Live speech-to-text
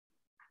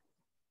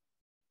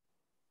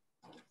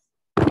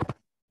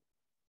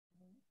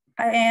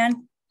Hi,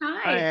 Ann.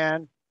 Hi. Hi,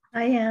 Ann.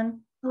 Hi, Ann.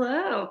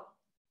 Hello.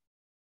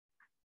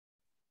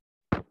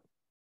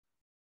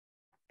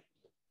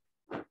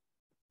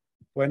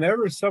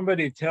 Whenever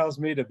somebody tells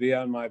me to be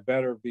on my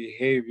better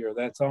behavior,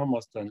 that's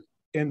almost an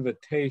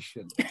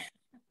invitation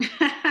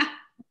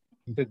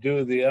to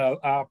do the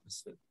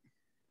opposite.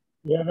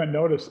 You haven't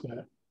noticed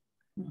that.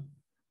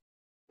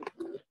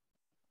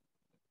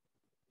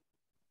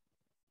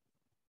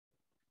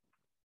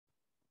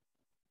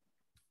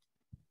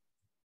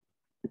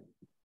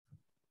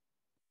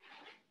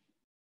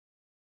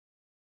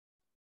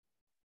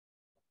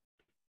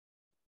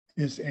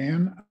 Is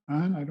Ann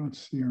on? I don't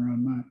see her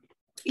on mine.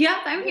 Yep,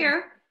 I'm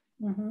here.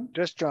 Mm-hmm.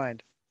 Just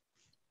joined.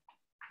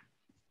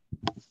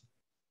 I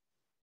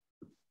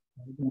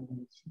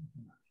don't see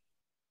her.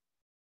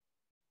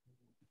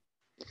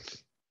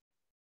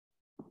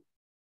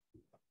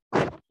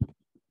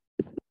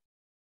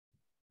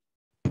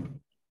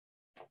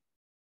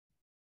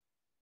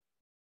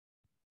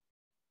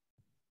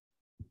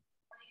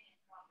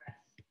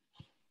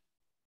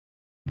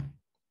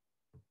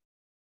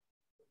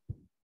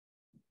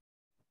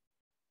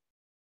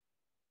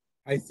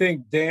 I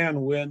think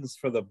Dan wins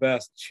for the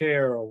best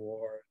chair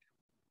award.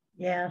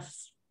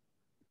 Yes.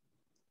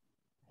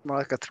 More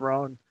like a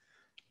throne.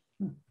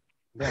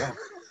 Yeah.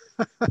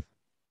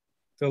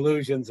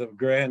 Delusions of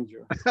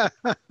grandeur.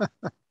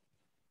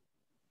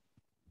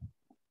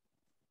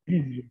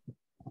 Easy.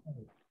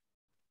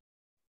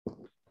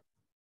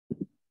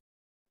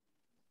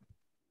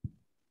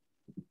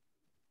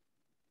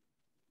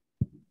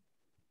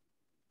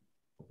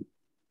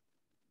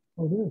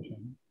 Oh, there's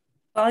Ann.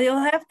 Well, you'll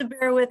have to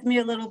bear with me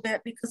a little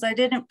bit because I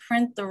didn't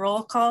print the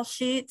roll call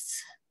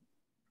sheets.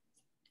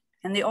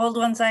 And the old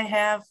ones I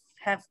have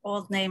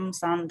old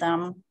names on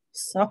them.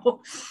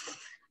 So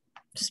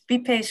just be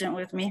patient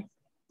with me.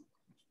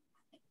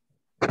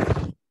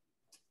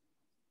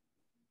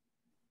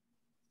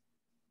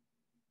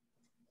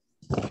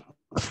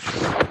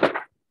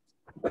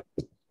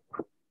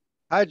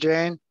 Hi,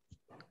 Jane.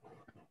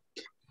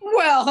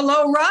 Well,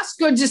 hello, Russ.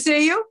 Good to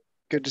see you.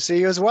 Good to see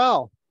you as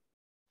well.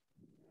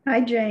 Hi,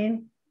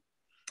 Jane.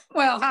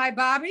 Well, hi,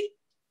 Bobby.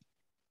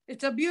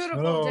 It's a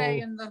beautiful Hello.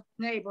 day in the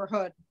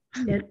neighborhood.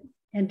 It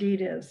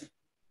indeed is.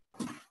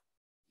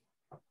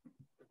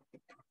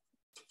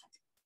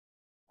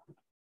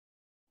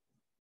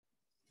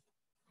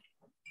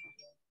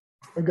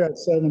 I got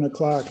 7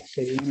 o'clock,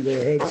 so you want to go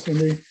ahead,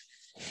 Cindy?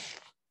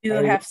 You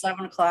have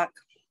 7 o'clock.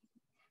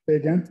 Say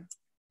again?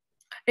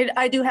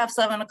 I do have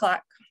 7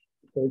 o'clock.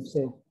 Okay,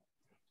 so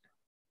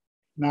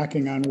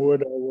knocking on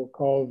wood, I will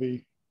call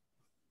the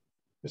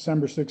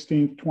December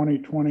 16th,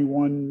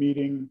 2021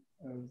 meeting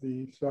of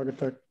the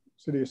Saugatuck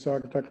City of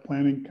Saugatuck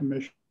Planning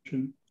Commission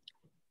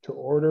to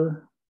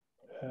order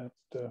at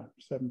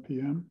 7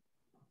 p.m.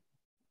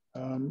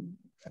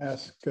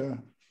 Ask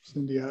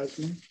Cindy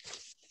Osmond,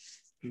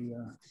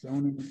 the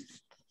zoning,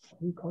 what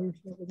do you call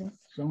yourself again?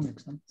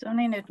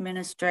 Zoning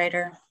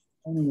Administrator.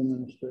 Zoning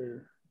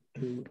administrator,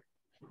 to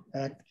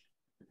act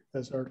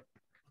as our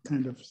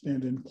kind of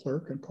stand-in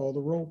clerk and call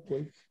the roll,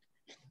 please.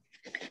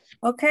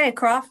 Okay,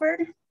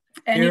 Crawford.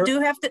 And Here.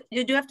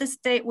 you do have to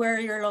state where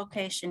your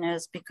location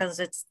is because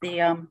it's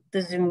the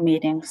Zoom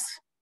meetings.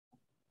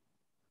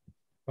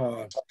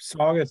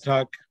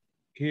 Saugatuck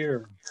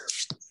here.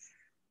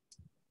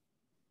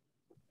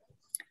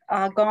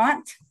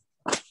 Gaunt,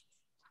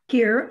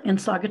 Here in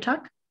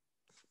Saugatuck.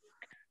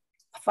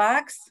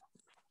 Fox,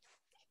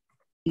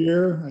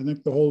 Here, I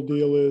think the whole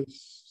deal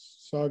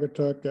is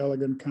Saugatuck,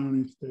 Allegan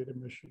County, state of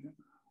Michigan.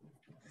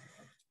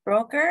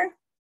 Broker,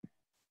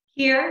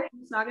 Here,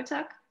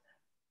 Saugatuck.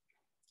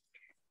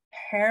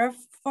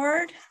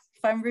 Hereford,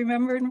 if I'm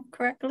remembering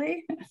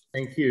correctly.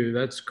 Thank you.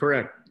 That's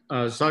correct.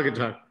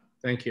 Saugatuck.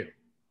 Thank you.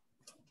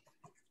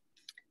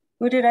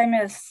 Who did I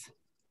miss?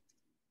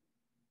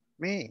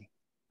 Me.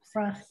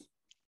 Russ.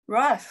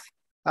 Russ.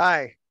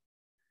 Hi.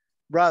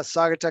 Russ,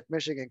 Saugatuck,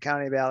 Michigan,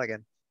 County of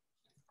Allegan.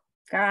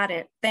 Got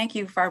it. Thank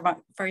you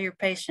for your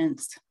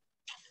patience.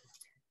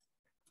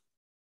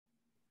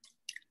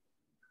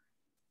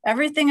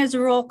 Everything is a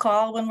roll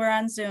call when we're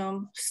on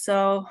Zoom,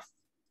 so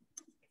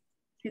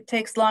it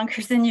takes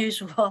longer than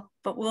usual,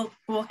 but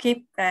we'll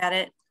keep at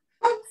it.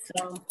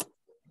 So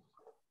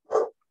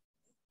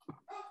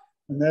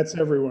And that's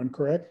everyone,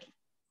 correct?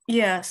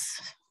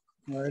 yes.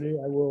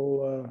 Alrighty, I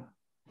will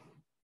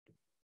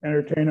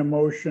entertain a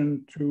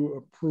motion to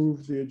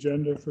approve the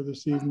agenda for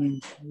this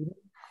evening's meeting.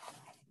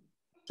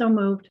 So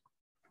moved.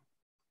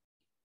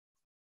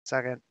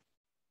 Second.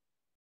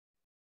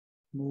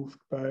 Moved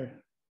by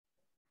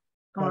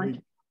Gaunt.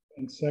 Bobby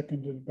and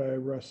seconded by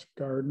Russ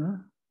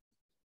Gardner.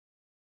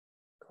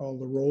 Call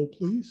the roll,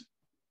 please.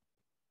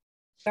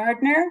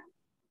 Gardner,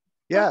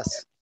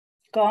 Yes.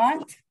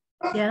 Gaunt,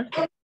 Yes.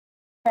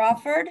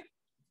 Crawford,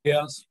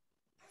 Yes.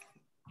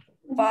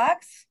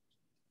 Fox,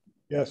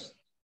 Yes.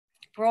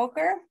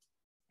 Broker,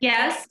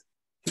 Yes.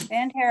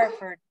 and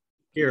Hereford.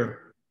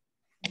 Here.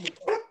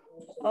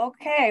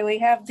 Okay, we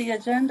have the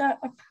agenda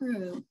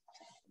approved.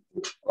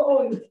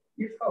 Oh,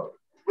 you go.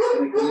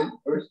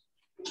 First.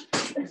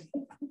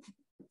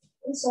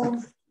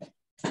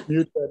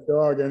 Mute that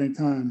dog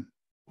anytime.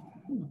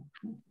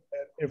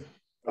 If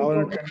I'll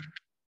entertain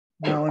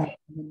now a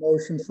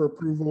motion for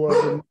approval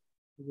of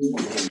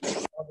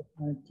the August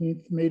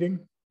 19th meeting.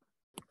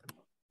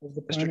 Of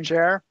the Mr. planning.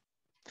 Chair,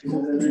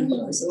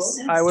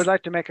 I would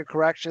like to make a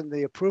correction.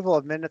 The approval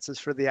of minutes is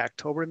for the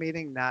October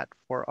meeting, not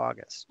for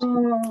August.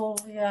 Oh,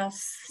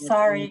 yes,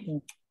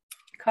 sorry.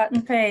 Cut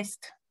and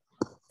paste.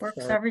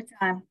 Works Sorry. every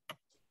time.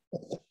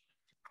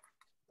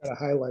 Gotta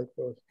highlight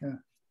those, yeah.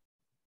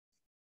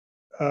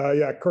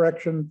 Yeah,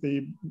 correction,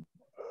 the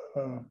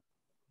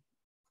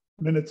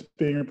minutes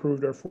being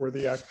approved are for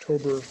the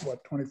October,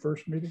 what,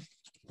 21st meeting?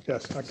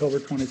 Yes, October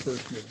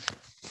 21st meeting.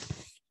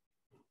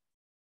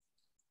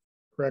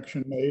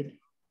 Correction made,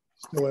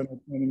 still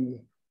entertaining the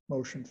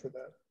motion for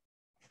that.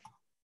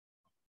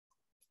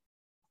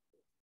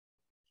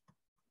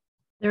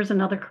 There's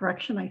another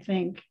correction, I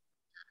think.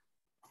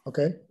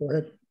 Okay, go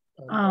ahead.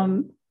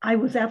 I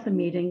was at the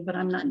meeting, but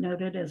I'm not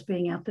noted as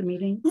being at the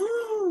meeting.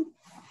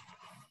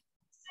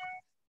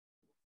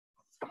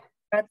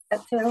 Got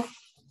that too.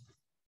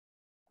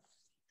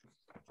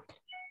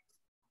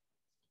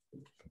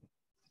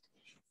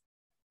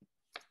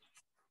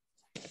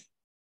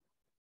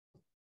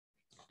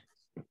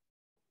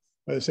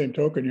 By the same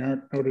token, you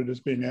aren't noted as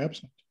being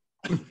absent.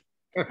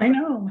 I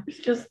know, it's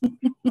just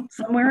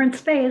somewhere in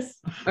space.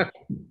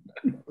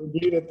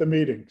 Indeed at the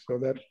meeting, so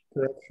that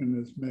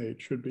correction is made,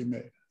 should be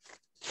made.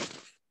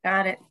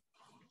 Got it.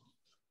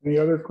 Any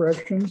other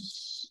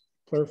corrections,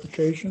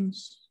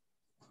 clarifications,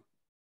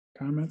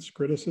 comments,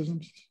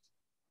 criticisms?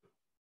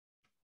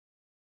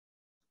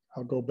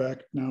 I'll go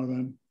back now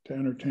then to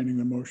entertaining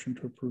the motion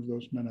to approve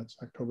those minutes,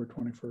 October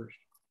 21st.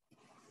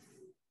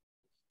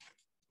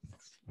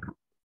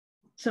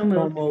 So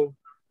moved.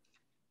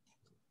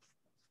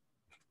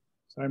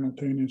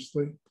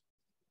 Simultaneously,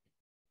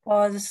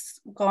 Was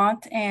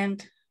Gaunt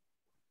and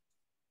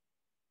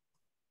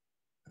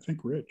I think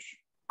Rich.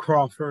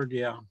 Crawford,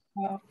 yeah.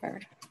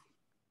 Crawford.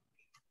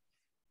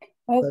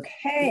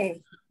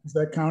 Okay, Does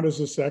that count as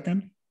a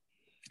second?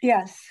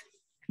 yes.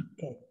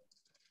 Okay.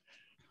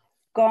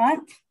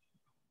 Gaunt,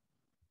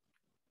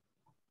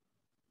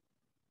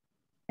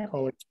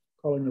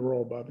 Calling the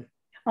roll, Bobby.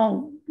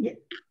 Oh,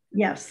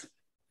 yes.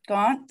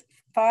 Gaunt,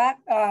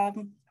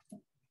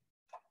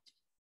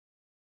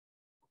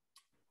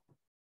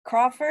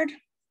 Crawford,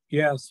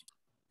 Yes.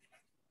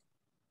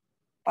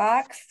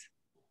 Box,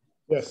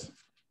 Yes.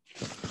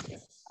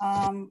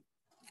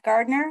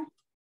 Gardner,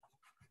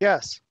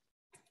 Yes.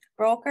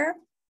 Broker.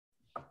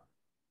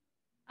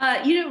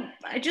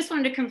 I just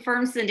wanted to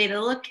confirm, Cindy, they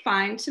looked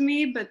fine to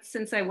me, but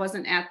since I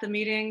wasn't at the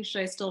meeting,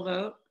 should I still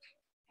vote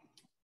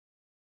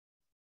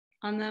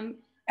on them?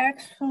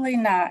 Actually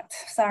not,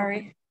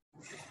 sorry.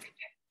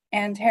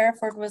 And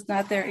Hereford was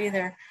not there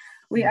either.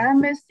 We are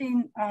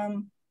missing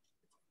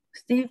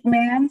Steve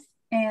Mann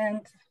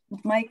and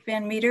Mike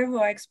Van Meter, who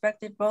I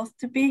expected both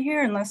to be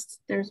here, unless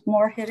there's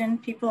more hidden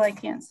people I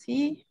can't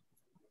see.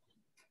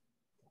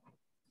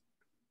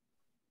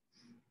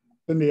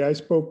 Cindy, I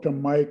spoke to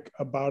Mike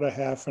about a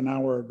half an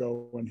hour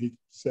ago when he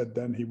said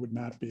then he would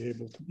not be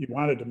able to, he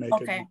wanted to make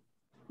Okay,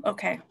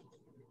 okay.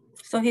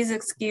 So he's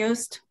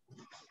excused.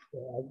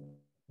 it.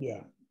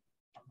 Yeah.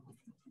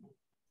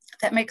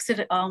 That makes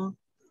it a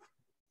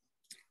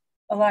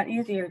lot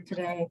easier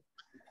today.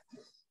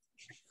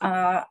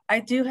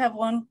 I do have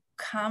one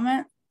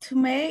comment to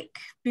make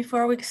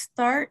before we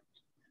start.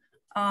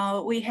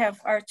 We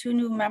have our two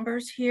new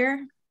members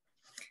here,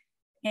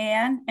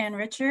 Anne and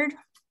Richard.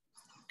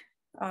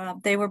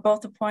 They were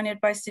both appointed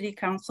by City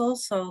Council,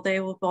 so they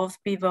will both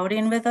be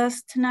voting with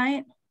us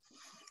tonight.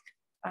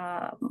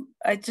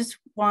 I just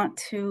want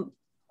to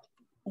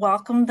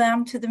welcome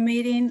them to the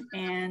meeting,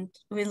 and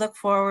we look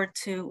forward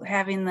to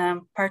having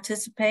them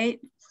participate.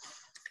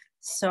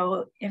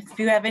 So if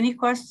you have any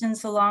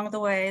questions along the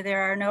way,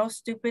 there are no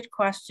stupid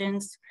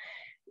questions.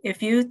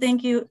 If you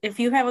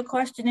have a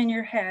question in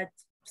your head,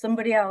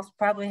 somebody else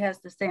probably has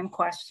the same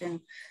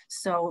question.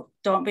 So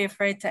don't be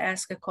afraid to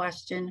ask a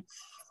question.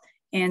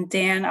 And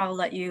Dan, I'll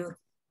let you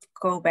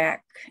go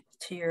back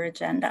to your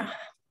agenda.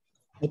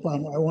 No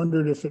problem. I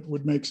wondered if it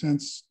would make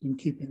sense in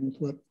keeping with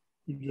what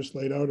you just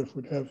laid out, if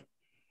we'd have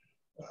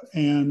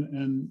Anne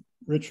and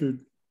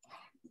Richard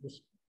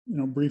just,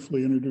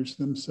 briefly introduce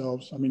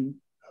themselves. I mean,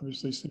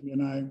 obviously Cindy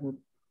and I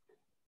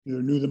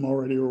either knew them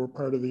already or were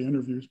part of the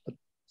interviews, but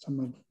some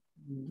of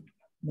you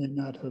may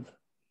not have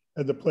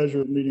had the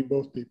pleasure of meeting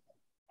both people.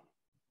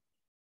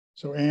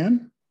 So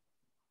Anne?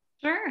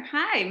 Sure.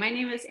 Hi, my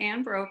name is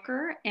Anne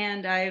Broker,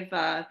 and I've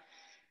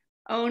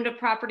owned a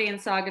property in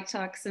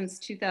Saugatuck since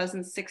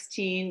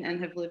 2016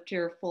 and have lived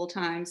here full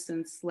time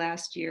since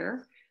last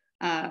year.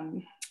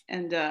 I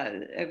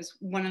was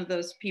one of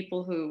those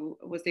people who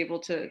was able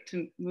to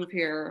move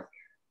here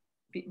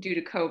due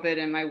to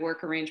COVID and my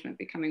work arrangement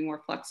becoming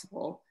more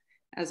flexible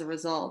as a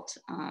result.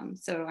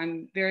 So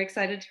I'm very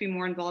excited to be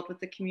more involved with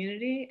the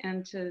community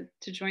and to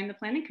join the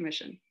Planning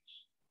Commission.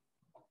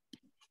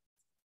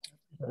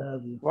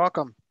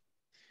 Welcome.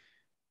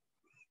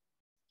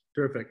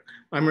 Terrific.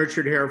 I'm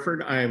Richard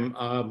Hereford.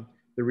 I'm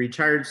the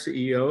retired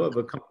CEO of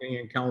a company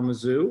in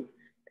Kalamazoo,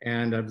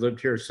 and I've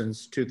lived here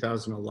since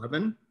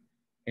 2011,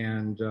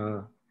 and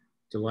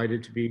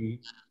delighted to be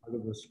part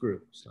of this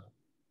group. So,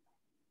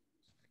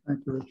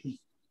 Thank you, Richard.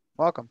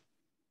 Welcome.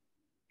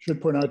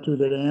 Should point out too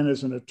that Ann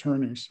is an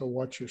attorney, so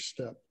watch your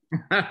step.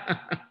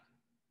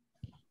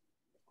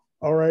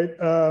 All right.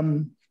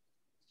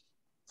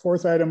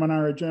 Fourth item on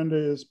our agenda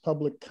is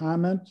public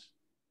comment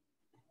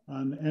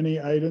on any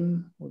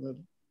item with a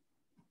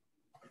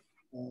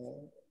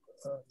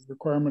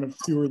requirement of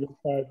fewer than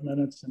 5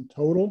 minutes in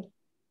total.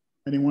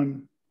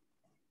 Anyone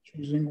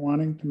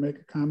wanting to make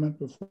a comment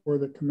before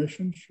the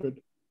commission should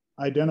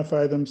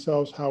identify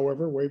themselves,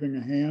 however, waving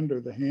a hand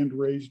or the hand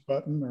raised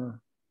button, or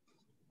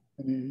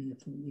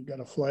if you got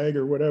a flag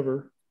or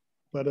whatever,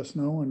 let us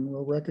know and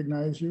we'll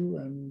recognize you.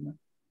 And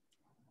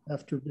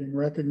after being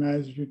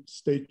recognized, you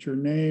state your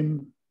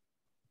name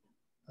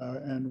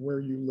and where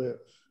you live.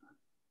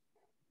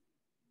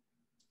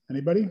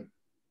 Anybody?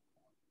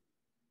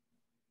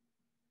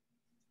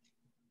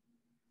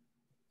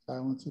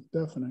 Silence is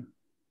deafening.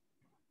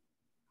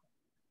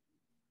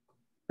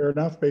 Fair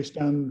enough. Based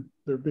on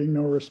there being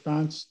no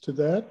response to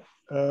that,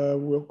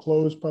 we'll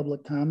close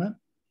public comment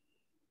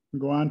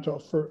and go on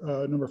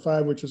to number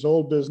 5, which is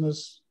old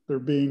business. There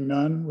being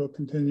none, we'll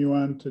continue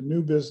on to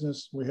new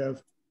business. We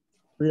have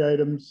 3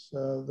 items,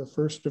 the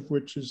first of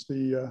which is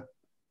the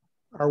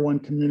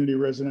R1 Community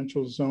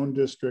Residential Zone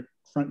District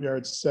front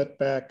yard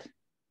setback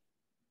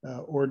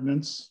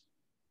ordinance.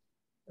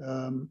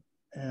 And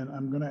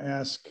I'm going to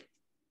ask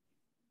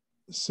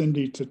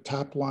Cindy to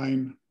top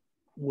line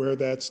where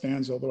that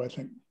stands, although I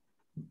think,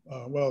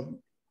 well,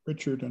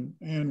 Richard and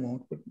Ann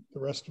won't, but the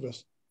rest of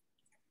us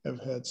have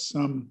had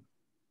some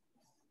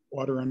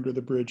water under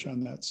the bridge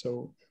on that.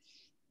 So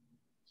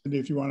Cindy,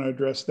 if you want to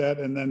address that.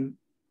 And then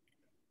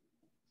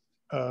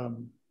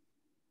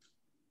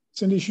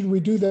Cindy, should we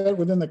do that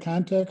within the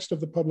context of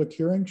the public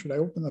hearing? Should I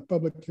open the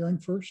public hearing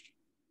first?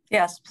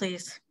 Yes,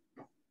 please.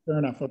 Fair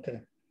enough.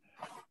 Okay.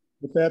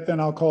 With that, then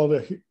I'll call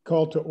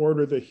to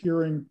order the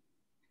hearing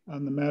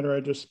on the matter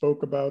I just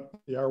spoke about,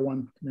 the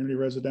R1 Community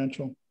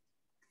Residential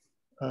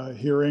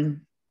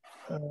hearing,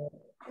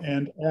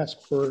 and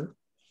ask for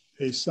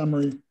a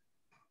summary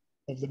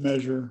of the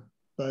measure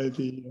by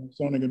the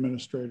zoning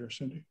administrator,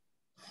 Cindy.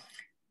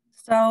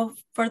 So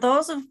for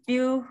those of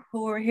you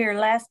who were here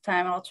last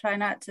time, I'll try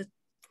not to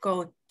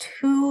go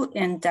too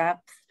in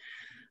depth,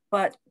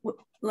 but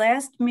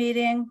last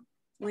meeting,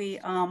 we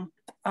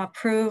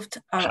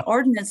approved an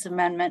ordinance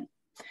amendment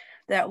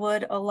that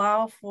would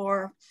allow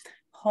for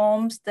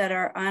homes that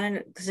are on an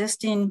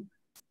existing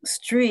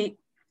street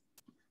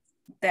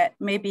that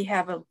maybe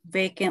have a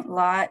vacant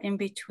lot in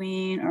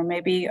between, or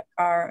maybe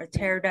are a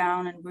tear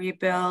down and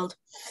rebuild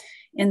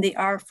in the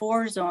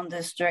R4 zone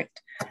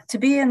district, to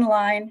be in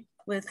line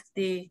with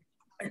the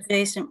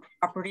adjacent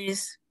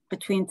properties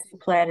between 2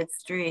 platted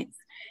streets.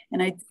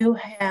 And I do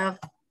have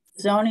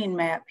zoning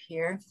map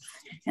here.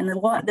 And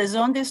the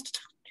zone district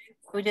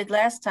we did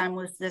last time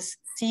was this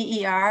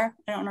CER.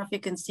 I don't know if you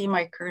can see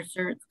my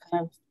cursor, it's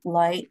kind of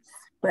light,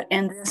 but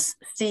in this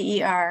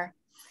CER.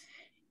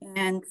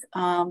 And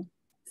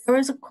there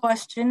was a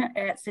question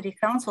at City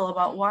Council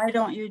about why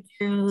don't you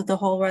do the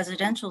whole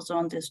residential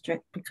zone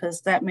district,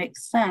 because that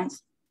makes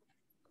sense.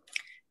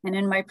 And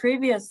in my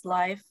previous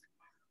life,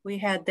 we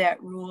had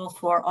that rule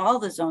for all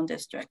the zone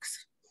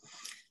districts.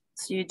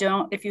 So you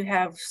don't, if you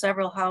have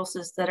several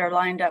houses that are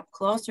lined up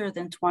closer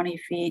than 20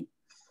 feet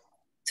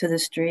to the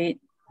street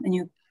and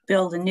you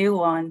build a new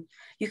one,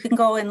 you can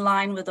go in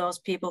line with those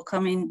people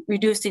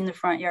reducing the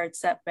front yard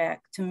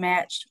setback to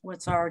match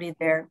what's already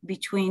there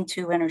between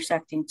 2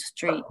 intersecting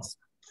streets.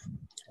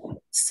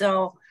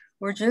 So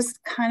we're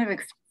just kind of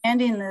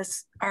expanding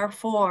this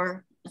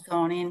R4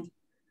 zoning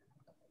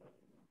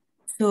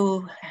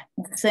to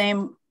the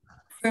same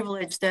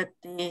privilege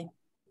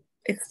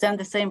extend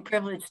the same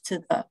privilege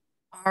to the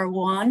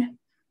R1,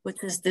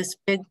 which is this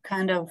big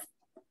kind of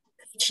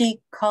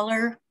peachy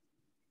color.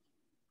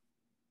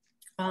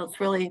 It's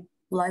really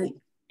light,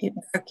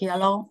 dark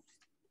yellow.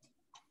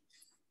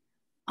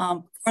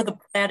 For the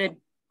platted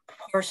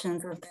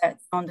portions of that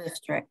zone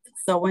district.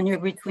 So when you're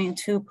between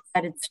 2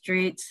 platted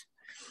streets,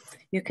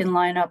 you can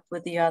line up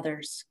with the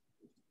others.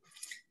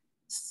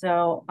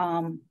 So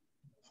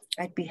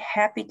I'd be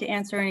happy to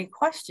answer any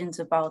questions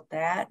about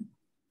that.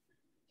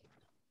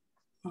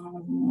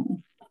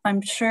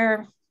 I'm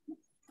sure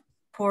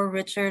poor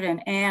Richard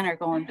and Ann are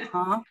going,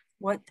 huh?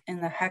 What in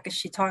the heck is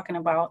she talking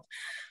about?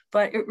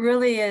 But it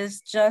really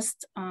is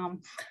just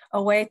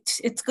a way,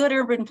 it's good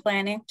urban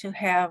planning to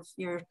have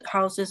your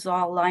houses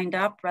all lined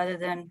up rather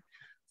than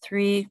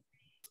 3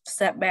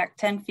 setback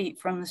 10 feet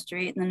from the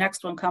street and the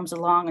next one comes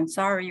along and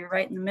sorry, you're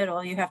right in the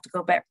middle, you have to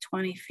go back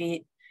 20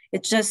 feet.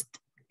 It just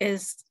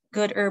is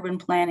good urban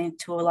planning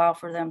to allow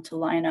for them to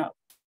line up.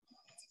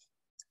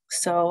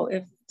 So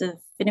if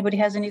anybody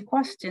has any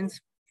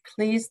questions,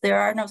 please, there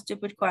are no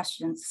stupid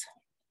questions.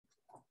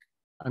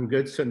 I'm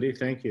good, Cindy,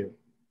 thank you.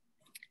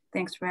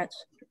 Thanks, Rich.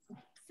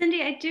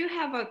 Cindy, I do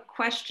have a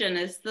question.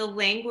 Is the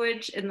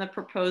language in the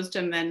proposed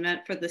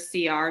amendment for the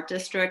CR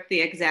district the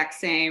exact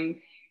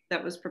same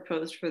that was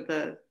proposed for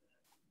the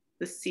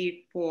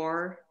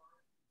C4?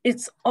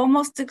 It's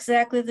almost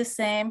exactly the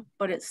same,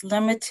 but it's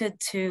limited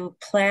to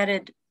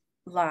platted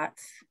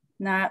lots,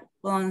 not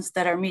ones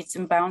that are meets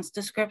and bounds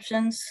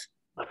descriptions.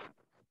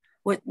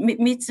 What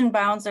meets and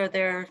bounds are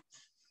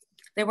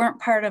they weren't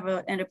part of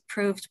an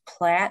approved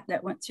plat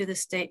that went through the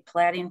state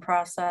platting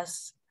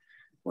process,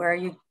 where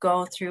you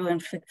go through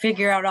and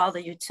figure out all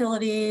the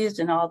utilities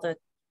and all the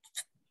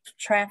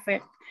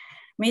traffic.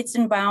 Meets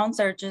and bounds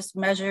are just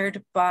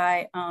measured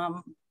by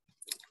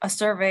a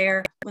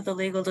surveyor with a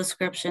legal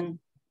description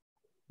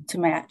to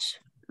match.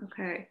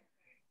 Okay.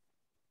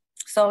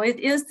 So it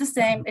is the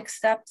same,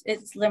 except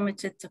it's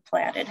limited to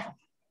platted.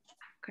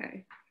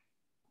 Okay.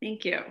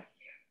 Thank you.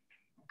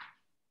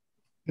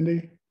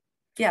 Cindy,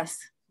 Yes.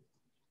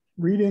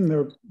 reading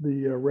the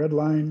red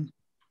line,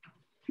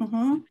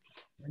 Mm-hmm.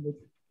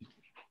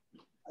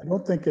 I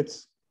don't think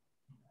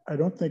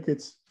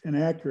it's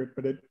inaccurate,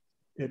 but it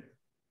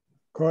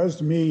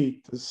caused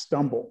me to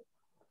stumble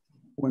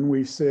when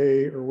we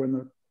say, or when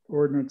the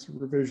ordinance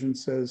revision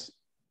says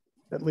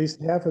at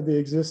least half of the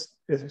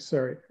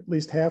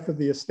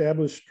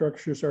established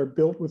structures are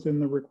built within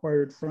the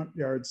required front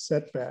yard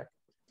setback.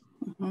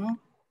 Mm-hmm.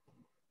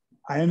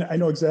 I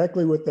know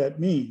exactly what that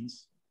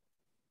means,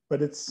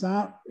 but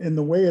in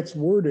the way it's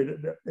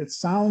worded, it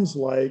sounds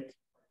like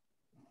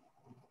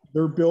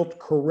they're built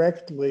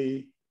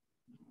correctly,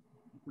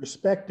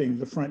 respecting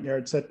the front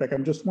yard setback.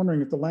 I'm just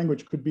wondering if the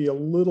language could be a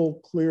little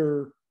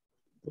clearer.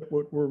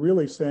 What we're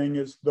really saying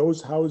is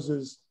those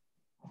houses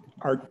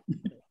are,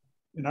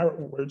 in our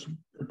words,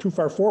 are too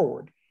far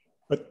forward.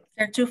 But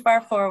they're too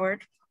far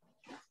forward.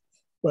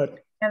 But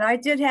and I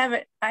did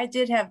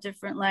have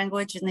different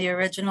language in the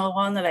original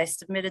one that I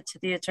submitted to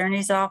the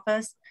attorney's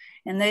office,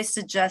 and they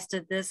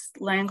suggested this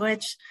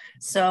language.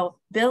 So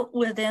built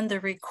within the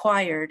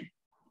required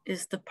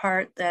is the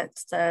part that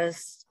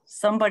says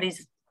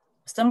somebody's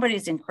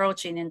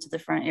encroaching into the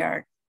front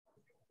yard.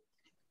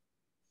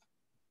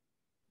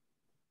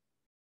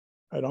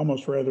 I'd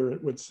almost rather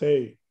it would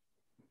say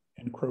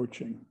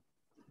encroaching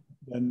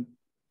than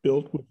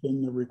built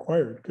within the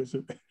required, because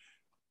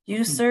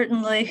you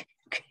certainly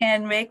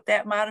can make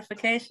that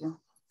modification.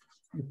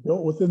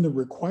 Built within the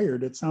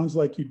required, it sounds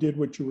like you did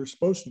what you were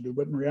supposed to do,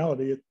 but in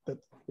reality,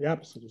 that's the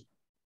opposite.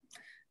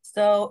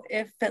 So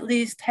if at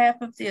least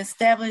half of the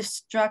established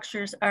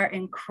structures are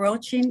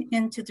encroaching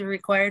into the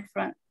required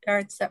front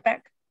yard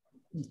setback.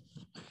 I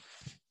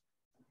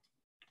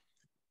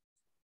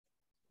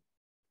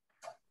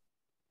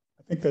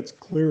think that's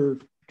clear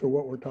to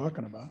what we're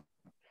talking about.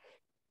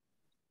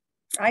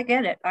 I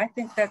get it. I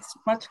think that's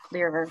much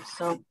clearer.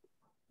 So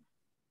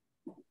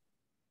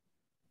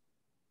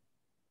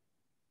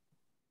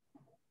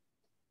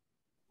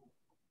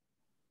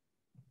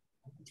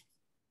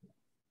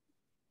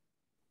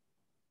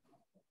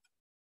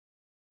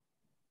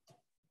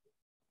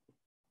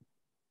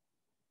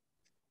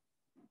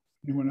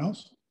anyone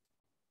else?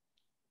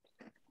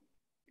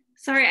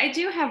 Sorry, I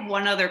do have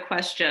one other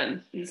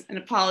question, and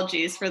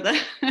apologies for the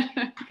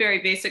very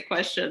basic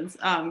questions.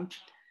 I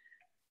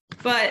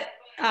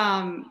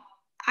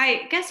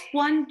guess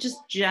one just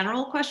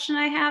general question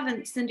I have,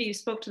 and Cindy, you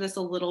spoke to this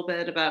a little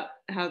bit about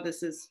how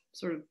this is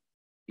sort of,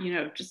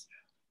 just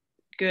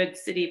good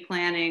city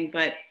planning,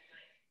 but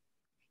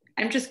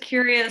I'm just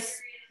curious,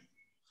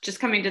 just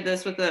coming to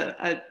this with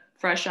a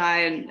fresh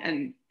eye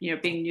and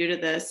being new to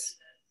this,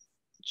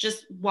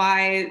 just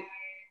why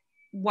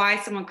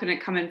someone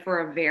couldn't come in for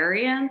a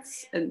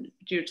variance and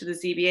due to the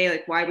ZBA,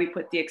 like why we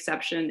put the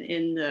exception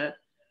in the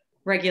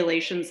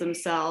regulations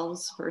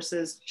themselves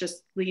versus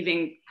just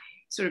leaving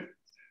sort of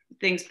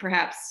things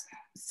perhaps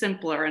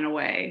simpler in a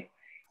way.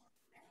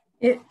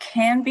 it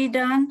can be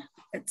done.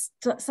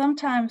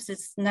 Sometimes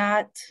it's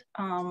not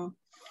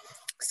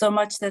so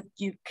much that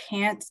you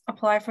can't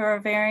apply for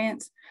a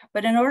variance,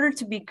 but in order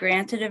to be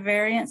granted a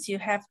variance, you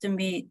have to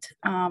meet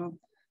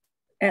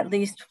at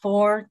least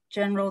 4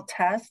 general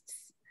tests.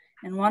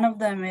 And one of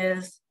them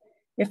is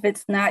if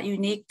it's not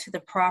unique to the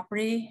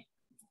property.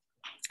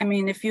 I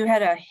mean, if you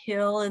had a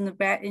hill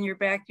in your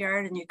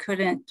backyard and you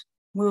couldn't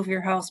move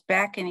your house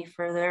back any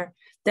further,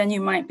 then you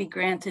might be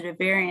granted a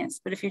variance.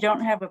 But if you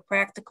don't have a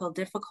practical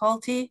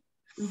difficulty,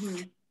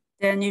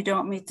 then you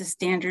don't meet the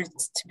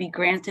standards to be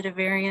granted a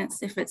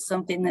variance if it's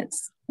something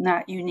that's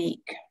not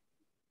unique.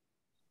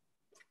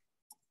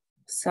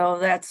 So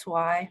that's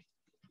why.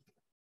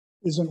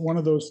 Isn't one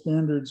of those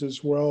standards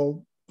as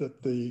well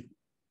that the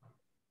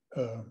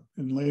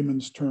in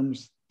layman's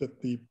terms,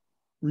 that the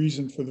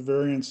reason for the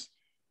variance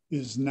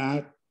is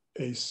not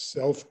a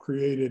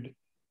self-created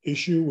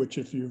issue, which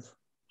if you're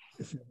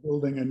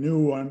building a new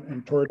one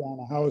and tore down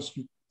a house,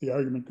 the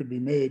argument could be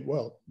made,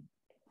 well,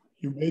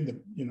 you made them,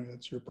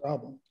 that's your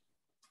problem.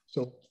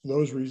 So for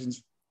those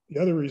reasons, the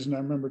other reason I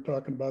remember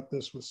talking about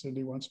this with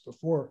Cindy once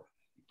before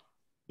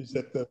is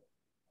that the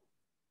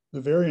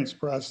variance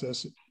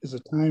process is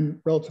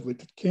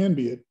can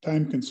be a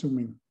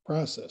time-consuming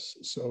process.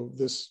 So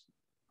this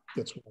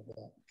gets rid of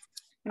that.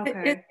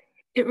 Okay.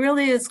 It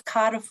really is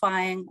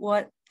codifying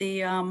what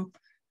the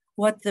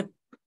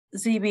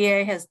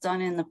ZBA has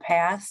done in the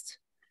past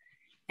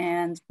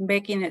and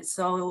making it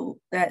so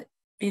that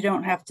you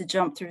don't have to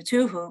jump through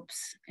 2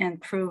 hoops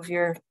and prove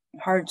your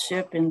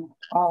hardship and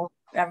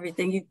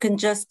everything. You can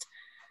just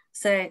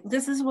say,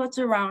 this is what's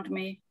around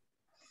me.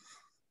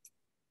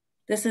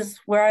 This is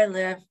where I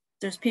live.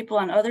 There's people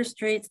on other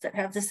streets that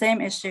have the same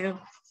issue.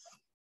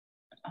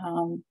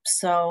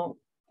 So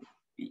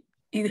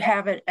you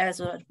have it as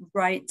a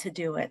right to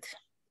do it.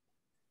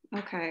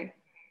 Okay.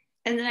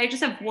 And then I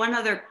just have one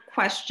other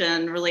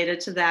question related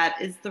to that.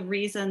 Is the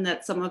reason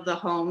that some of the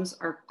homes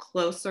are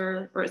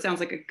closer, or it sounds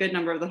like a good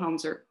number of the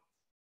homes are,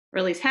 or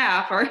at least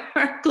half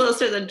are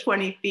closer than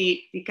 20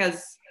 feet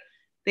because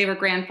they were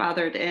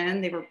grandfathered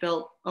in, they were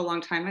built a long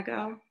time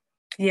ago?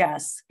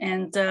 Yes,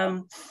 and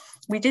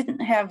we didn't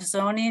have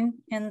zoning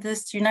in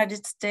this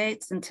United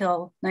States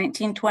until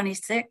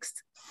 1926.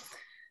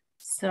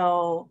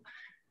 So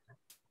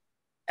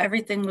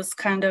everything was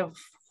kind of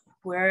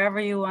wherever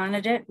you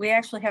wanted it. We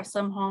actually have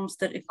some homes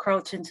that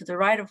encroach into the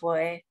right of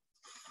way,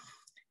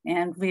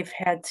 and we've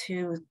had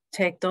to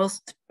take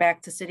those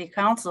back to city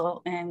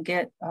council and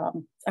get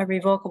a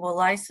revocable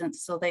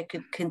license so they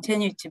could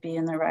continue to be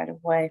in the right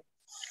of way.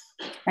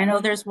 I know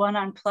there's one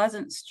on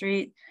Pleasant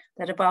Street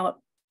that about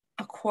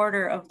a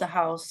quarter of the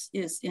house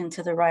is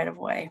into the right of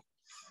way.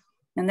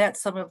 And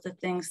that's some of the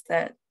things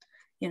that,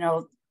 you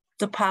know,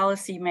 the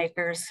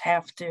policymakers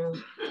have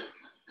to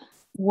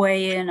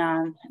weigh in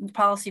on, and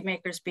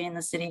policymakers being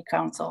the city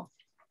council.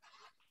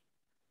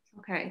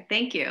 Okay,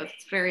 thank you.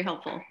 It's very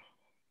helpful.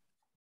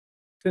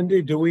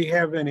 Cindy, do we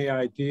have any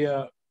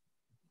idea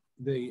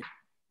the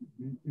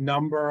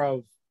number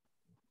of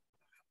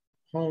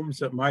homes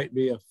that might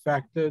be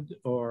affected,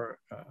 or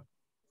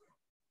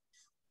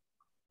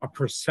a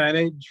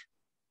percentage?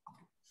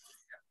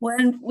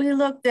 When we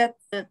looked at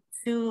the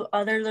 2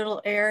 other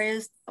little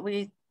areas that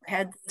we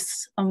had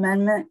this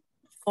amendment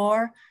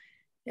for,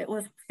 it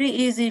was pretty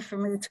easy for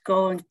me to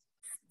go and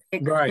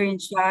take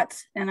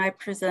screenshots, and I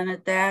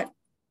presented that.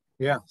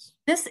 Yes.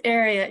 This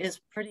area is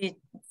pretty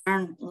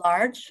darn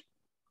large.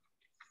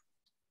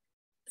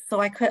 So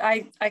I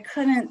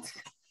couldn't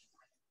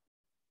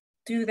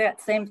do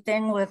that same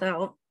thing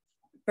without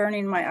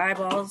burning my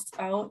eyeballs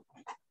out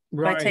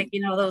by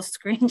taking all those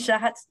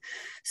screenshots.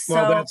 So,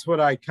 well, that's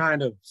what I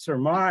kind of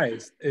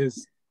surmised,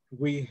 is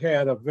we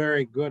had a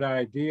very good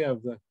idea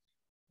of the,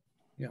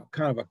 you know,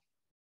 kind of a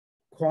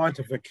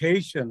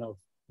quantification of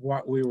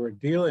what we were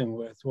dealing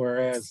with,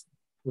 whereas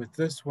with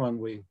this one,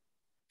 we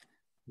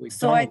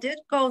so don't. I did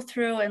go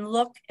through and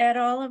look at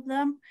all of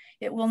them.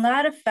 It will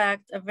not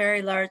affect a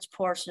very large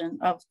portion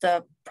of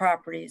the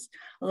properties.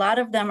 A lot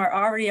of them are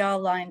already all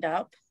lined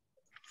up.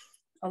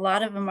 A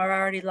lot of them are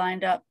already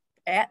lined up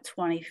at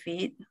 20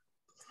 feet.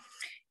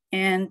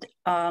 And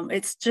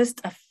it's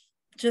just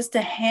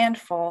a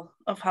handful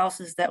of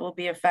houses that will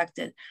be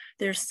affected.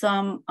 There's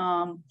some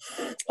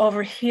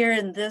over here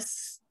in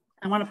this,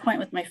 I want to point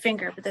with my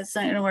finger, but that's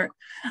not going to work.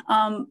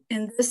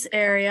 In this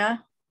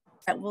area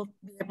that will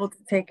be able to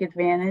take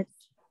advantage.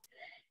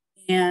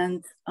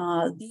 And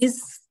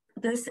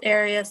this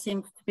area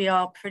seems to be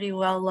all pretty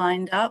well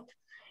lined up.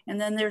 And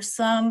then there's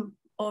some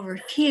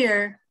over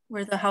here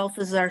where the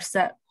houses are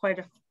set quite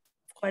a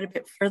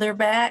bit further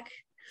back.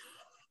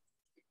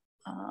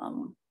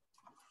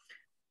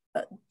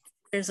 But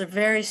there's a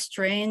very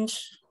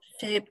strange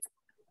shaped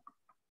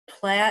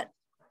plat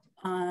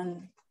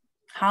on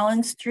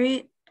Holland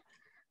Street,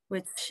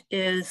 which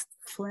is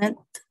Flint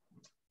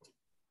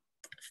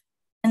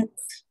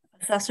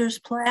assessor's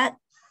plat,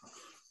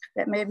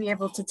 that may be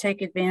able to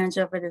take advantage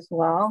of it as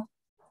well.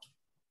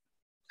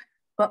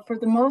 But for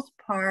the most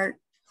part,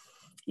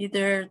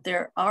 either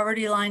they're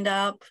already lined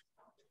up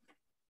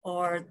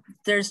or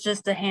there's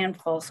just a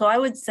handful. So I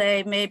would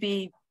say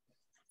maybe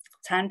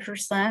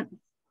 10%.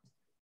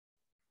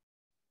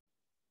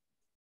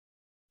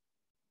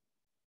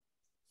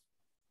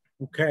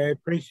 Okay,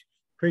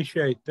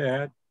 appreciate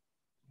that.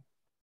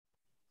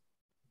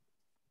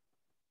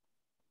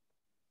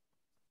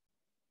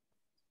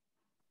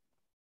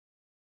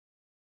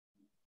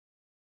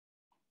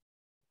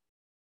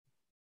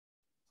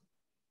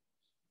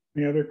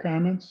 Any other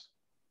comments?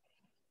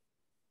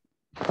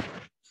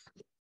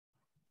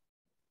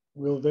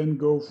 We'll then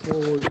go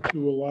forward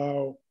to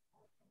allow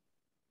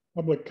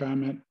public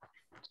comment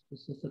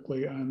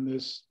specifically on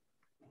this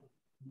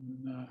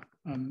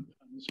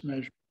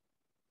measure.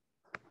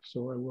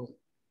 So I will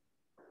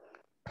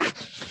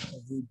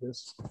read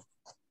this.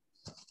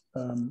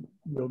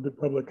 We'll do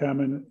public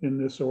comment in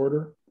this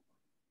order.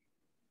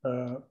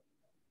 First,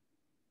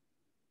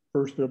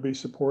 there'll be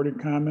supporting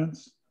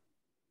comments.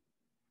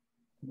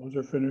 Those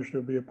are finished.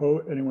 There'll be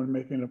anyone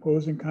making an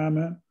opposing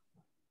comment.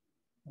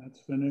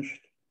 That's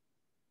finished.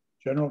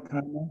 General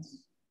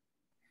comments,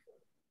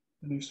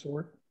 any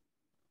sort.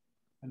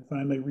 And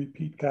finally,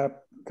 repeat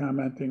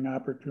commenting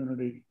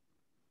opportunity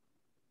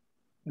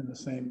in the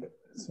same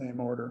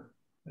order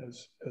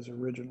as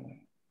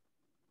originally.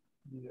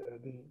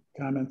 The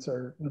comments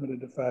are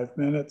limited to 5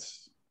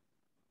 minutes.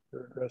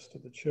 They're addressed to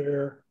the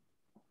chair,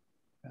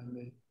 and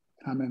the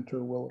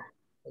commenter will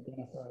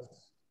identify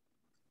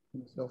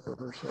himself or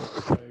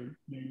herself by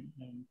name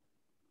and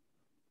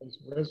place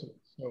of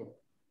residence. So,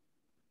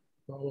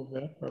 all of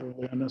that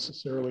probably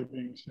unnecessarily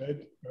being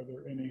said, are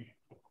there any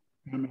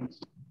comments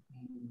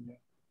on the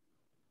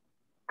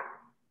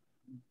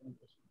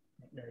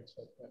yard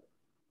setback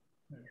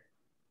measure?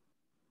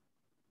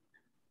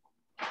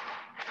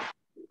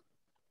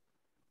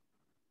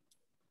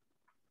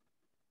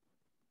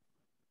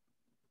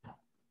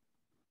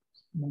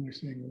 I'm only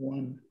seeing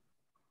one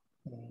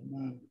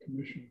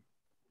non-commission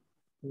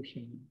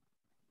person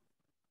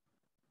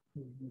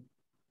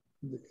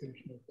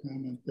indication of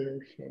comment there,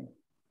 so.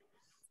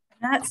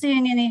 Not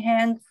seeing any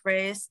hands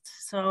raised,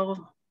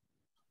 so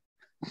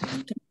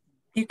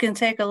you can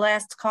take a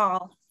last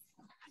call.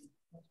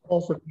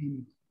 Call for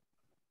comment.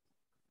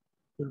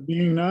 There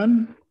being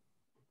none,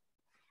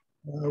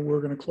 we're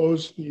going to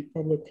close the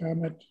public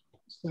comment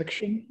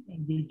section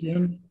and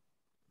begin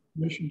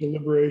commission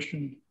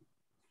deliberation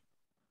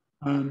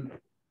on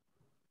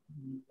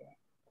the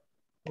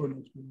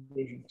ordinance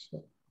revisions.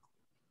 So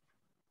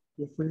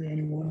feel free,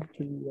 anyone,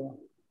 to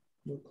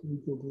look through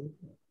the group.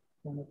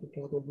 Don't have to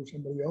talk over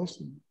somebody else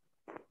and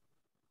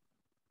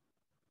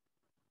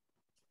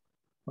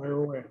fire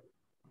away.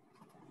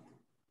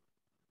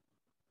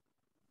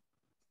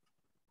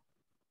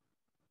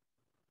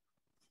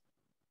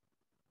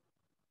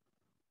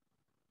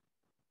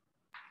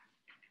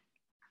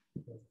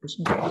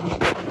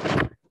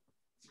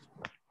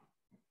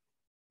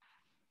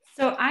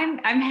 So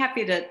I'm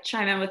happy to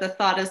chime in with a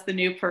thought as the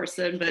new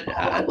person, but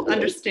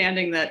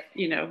understanding that,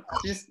 you know,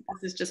 this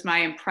is just my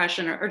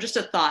impression or just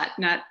a thought,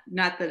 not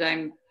that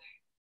I'm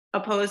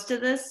opposed to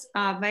this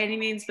by any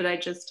means, but I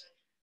just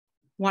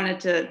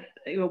wanted to,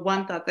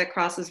 one thought that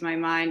crosses my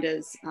mind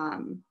is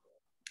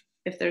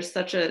if there's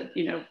such a,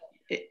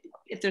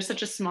 if there's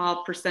such a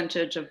small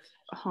percentage of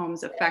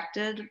homes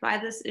affected by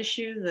this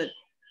issue, that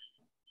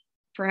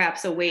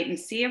perhaps a wait and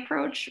see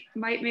approach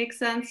might make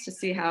sense to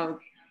see how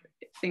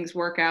things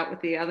work out with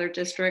the other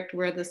district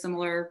where the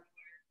similar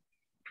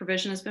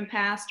provision has been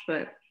passed,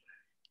 but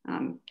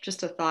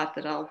just a thought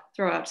that I'll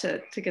throw out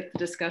to get the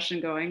discussion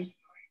going.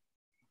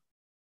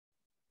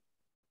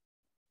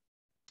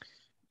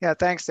 Yeah,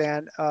 thanks,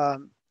 Dan.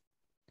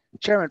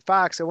 Chairman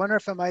Fox, I wonder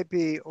if it might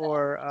be,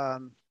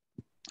 or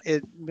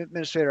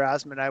Administrator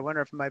Osmond, I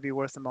wonder if it might be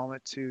worth a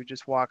moment to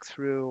just walk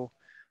through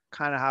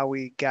kind of how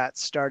we got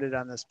started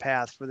on this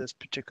path for this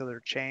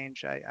particular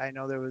change. I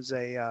know there was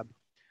a,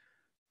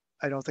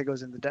 I don't think it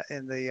was in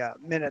the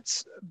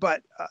minutes,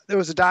 but there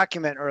was a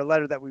document or a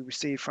letter that we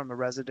received from a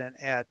resident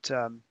at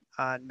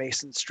on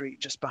Mason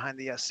Street, just behind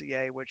the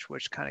SCA,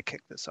 which kind of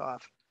kicked this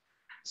off.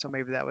 So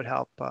maybe that would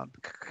help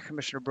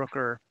Commissioner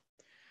Brooker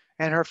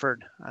and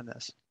Hereford on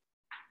this.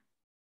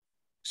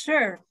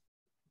 Sure.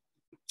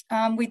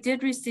 We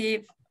did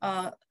receive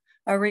a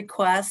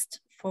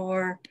request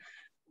for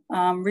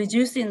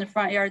reducing the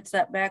front yard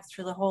setbacks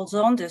for the whole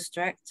zone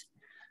district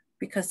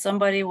because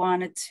somebody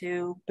wanted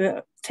to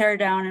tear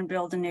down and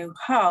build a new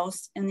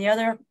house, and the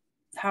other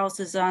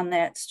houses on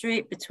that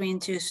street between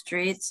two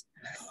streets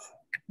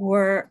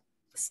were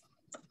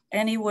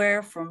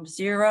anywhere from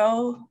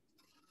 0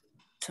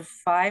 to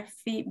 5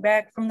 feet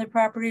back from the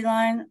property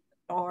line,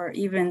 or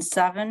even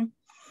 7.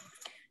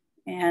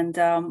 And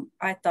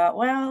I thought,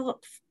 well,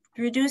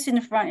 reducing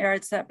the front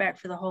yard setback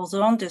for the whole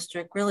zone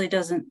district really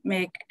doesn't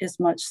make as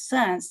much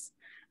sense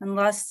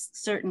unless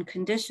certain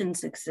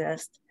conditions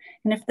exist.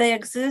 And if they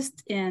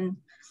exist in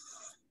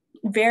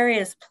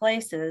various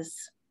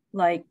places,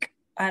 like,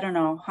 I don't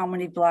know how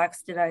many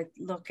blocks did I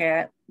look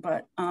at,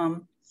 but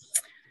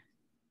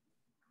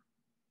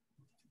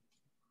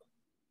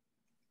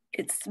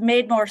it's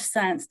made more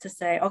sense to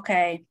say,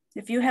 okay,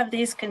 if you have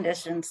these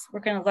conditions, we're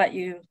going to let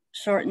you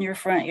shorten your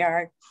front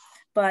yard.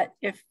 But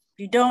if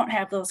you don't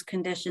have those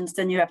conditions,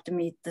 then you have to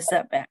meet the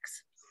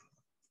setbacks.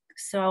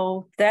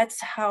 So that's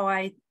how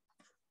I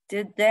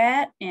did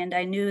that. And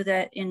I knew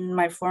that in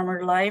my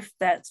former life,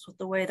 that's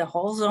the way the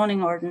whole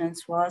zoning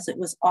ordinance was. It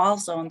was all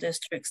zone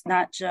districts,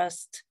 not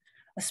just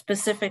a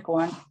specific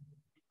one.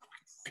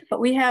 But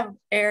we have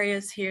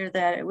areas here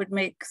that it would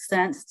make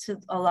sense to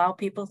allow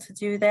people to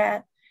do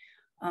that.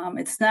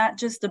 It's not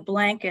just a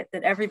blanket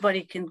that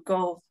everybody can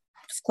go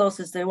as close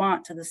as they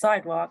want to the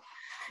sidewalk.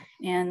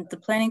 And the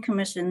Planning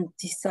Commission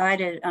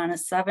decided on a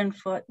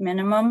 7-foot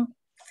minimum.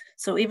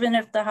 So even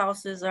if the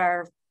houses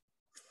are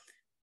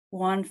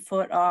 1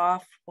 foot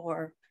off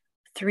or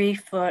 3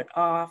 foot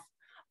off,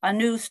 a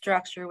new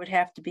structure would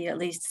have to be at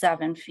least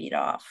 7 feet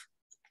off.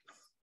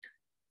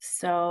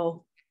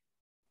 So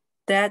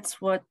that's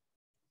what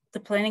the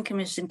Planning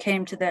Commission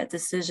came to, that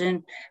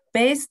decision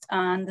based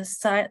on the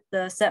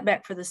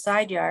setback for the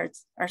side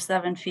yards are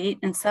 7 feet,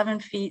 and 7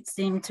 feet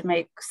seemed to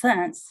make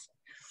sense.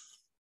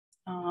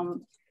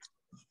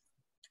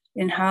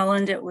 In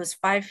Holland, it was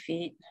 5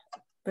 feet,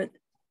 but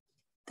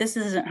this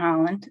isn't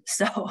Holland,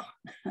 so.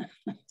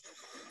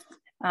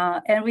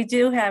 And we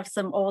do have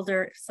some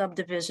older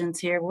subdivisions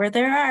here where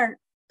there are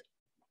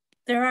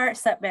there are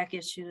setback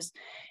issues.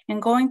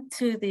 And going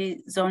to the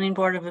Zoning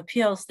Board of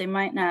Appeals, they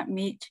might not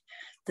meet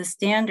the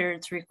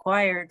standards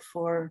required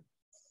for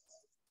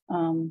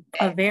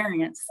a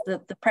variance.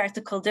 The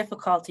practical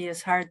difficulty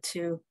is hard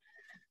to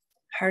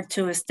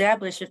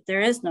establish if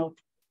there is no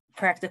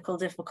practical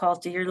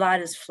difficulty. Your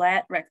lot is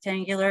flat,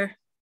 rectangular.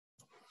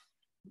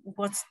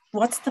 What's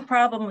the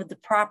problem with the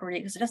property?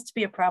 Because it has to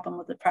be a problem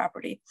with the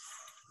property.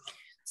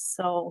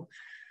 So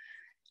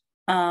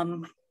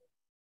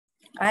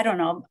I don't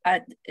know.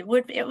 It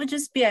would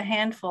just be a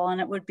handful, and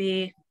it would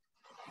be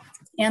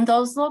in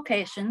those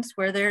locations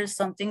where there's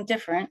something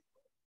different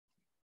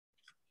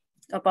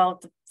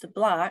about the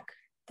block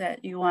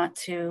that you want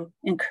to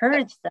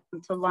encourage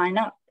them to line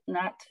up,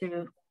 not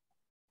to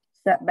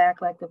set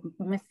back like a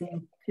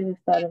missing tooth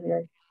out of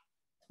your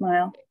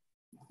smile.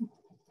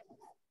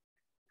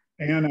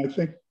 And I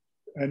think,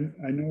 and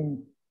I know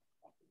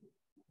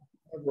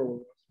several of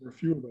us, or a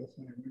few of us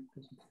anyway,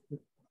 because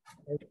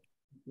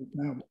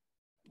now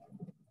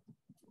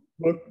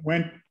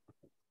went,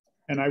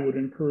 and I would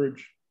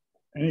encourage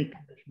any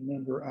commission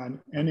member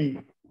on any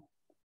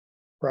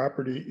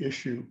property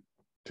issue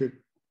to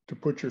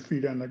put your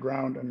feet on the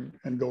ground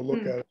and go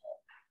look at it.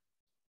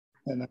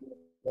 And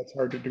that's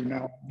hard to do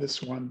now,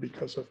 this one,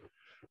 because of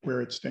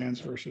where it stands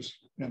versus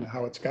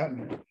how it's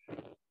gotten here.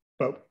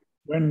 But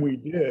when we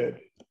did,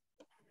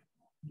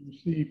 you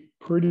see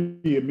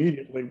pretty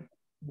immediately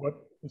what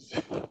is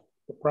the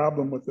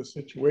problem with the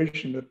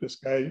situation that this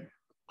guy,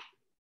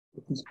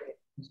 he's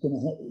going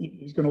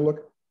to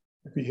look,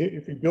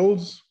 if he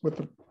builds with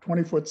a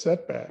 20-foot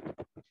setback,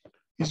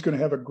 he's going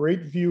to have a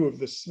great view of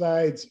the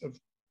sides of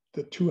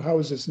the two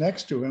houses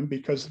next to him,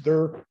 because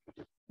they're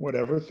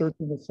whatever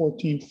 13 or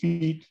 14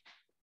 feet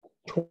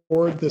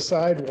toward the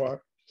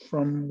sidewalk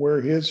from where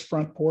his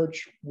front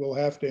porch will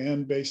have to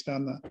end based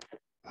on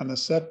the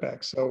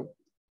setback. So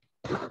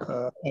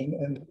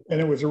and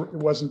it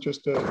wasn't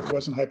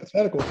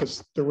hypothetical,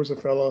 because there was a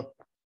fellow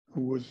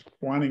who was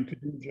wanting to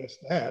do just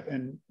that,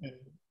 and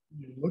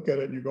you look at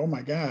it and you go, oh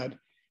my God,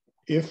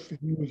 if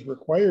he was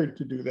required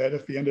to do that,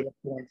 if he ended up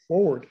going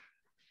forward,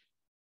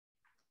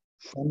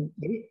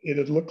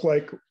 it'd look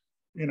like,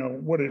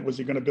 was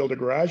he going to build a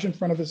garage in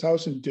front of his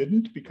house and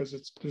didn't, because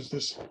there's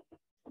this,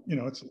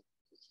 it's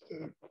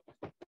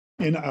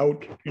in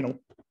out,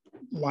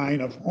 line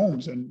of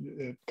homes, and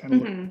it kind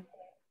of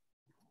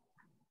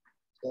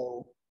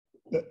so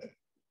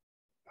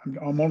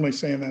I'm only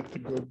saying that to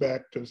go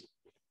back to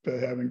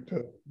having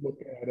to look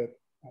at it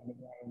on the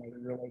ground. I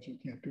realize you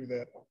can't do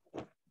that.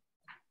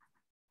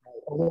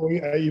 Although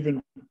I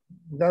even,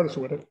 regardless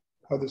of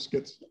how this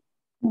gets.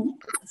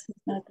 This is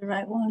not the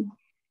right one.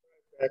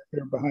 Back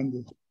there behind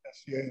the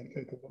SCA and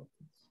take a look.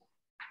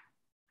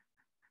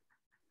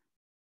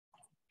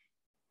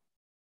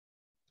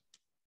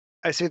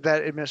 I see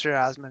that Administrator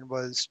Osmond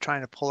was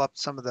trying to pull up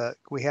some of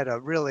we had a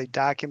really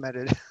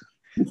documented,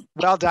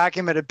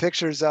 well-documented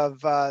pictures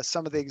of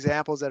some of the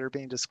examples that are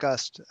being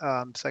discussed.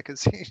 So I could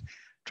see,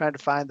 trying to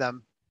find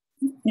them.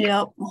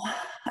 Yep,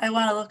 I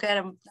want to look at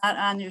them, not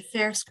on your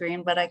share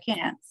screen, but I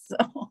can't,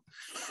 so.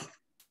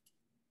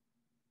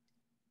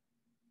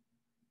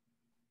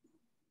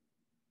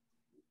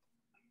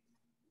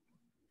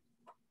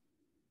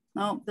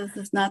 No, this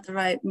is not the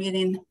right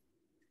meeting.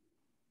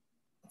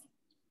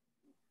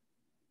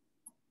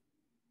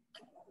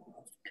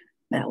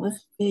 That would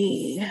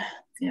be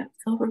the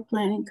October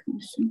Planning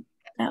Commission.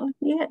 That would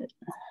be it.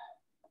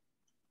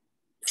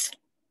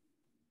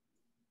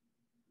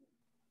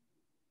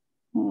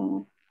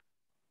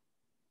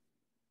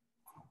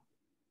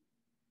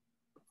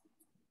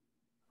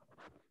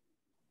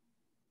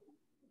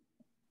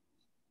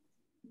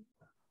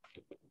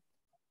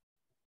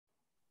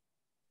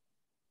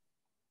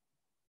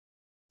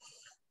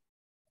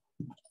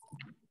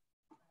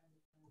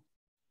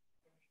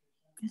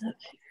 He's up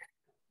here.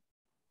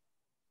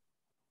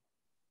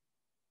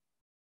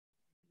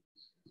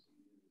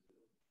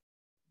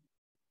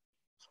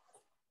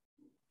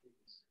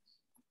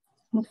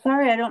 I'm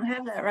sorry, I don't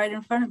have that right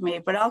in front of me,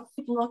 but I'll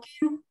keep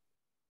looking.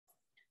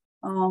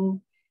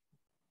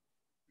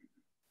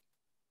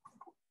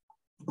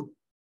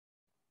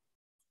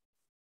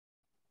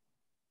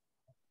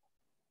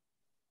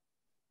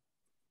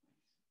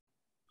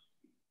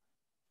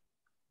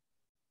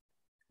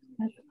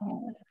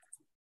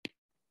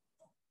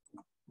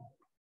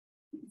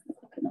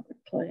 Look another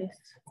place.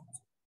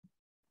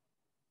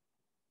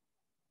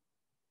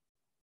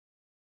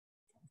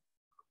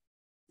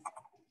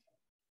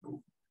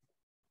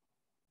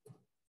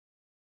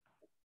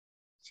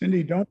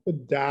 Cindy, don't the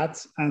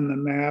dots on the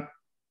map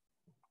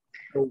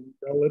show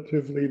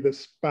relatively the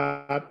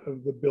spot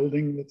of the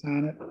building that's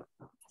on it?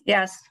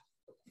 Yes.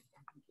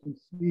 You can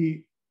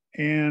see,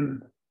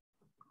 and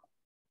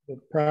the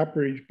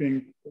property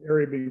the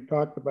area being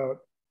talked about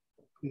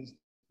is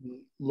the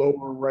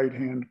lower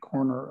right-hand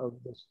corner of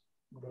this.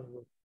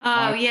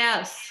 Oh,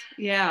 yes,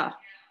 yeah.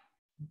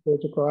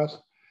 Goes across.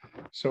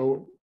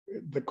 So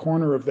the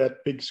corner of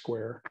that big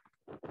square,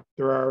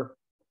 there are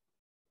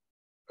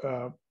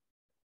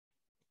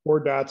 4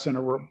 dots in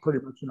a row,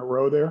 pretty much in a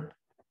row there.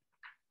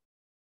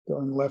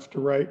 going left to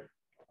right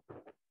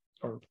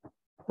or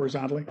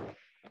horizontally.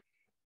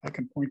 I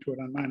can point to it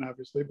on mine,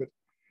 obviously, but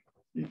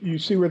you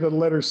see where the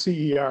letter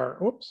CER,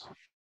 oops.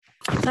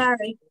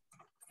 Sorry,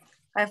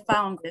 I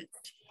found it.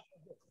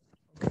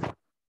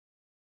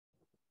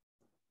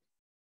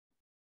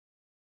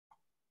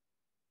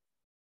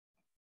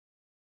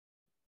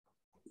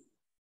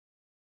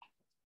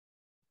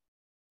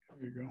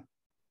 There you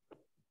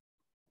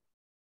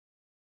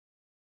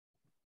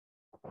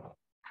go.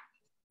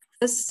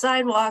 This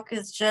sidewalk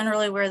is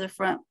generally where the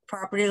front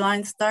property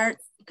line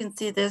starts. You can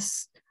see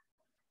this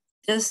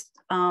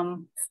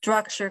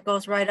structure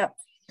goes right up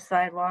the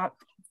sidewalk.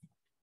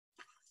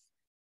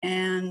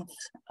 And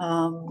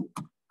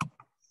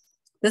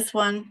this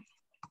one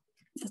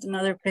is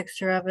another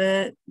picture of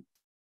it.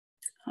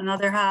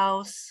 Another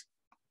house.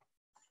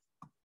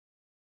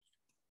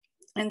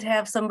 And to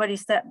have somebody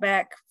step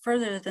back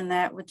further than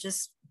that would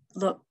just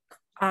look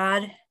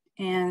odd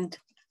and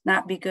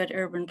not be good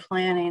urban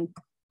planning.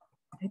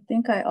 I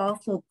think I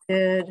also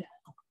did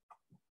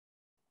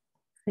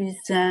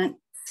present,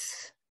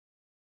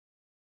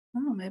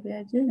 oh, maybe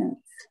I didn't.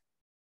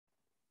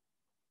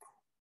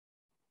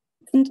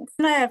 Can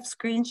I have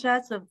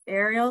screenshots of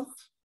aerials?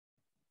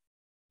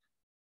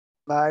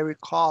 I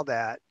recall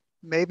that.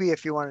 Maybe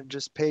if you want to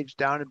just page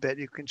down a bit,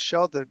 you can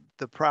show the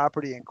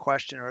property in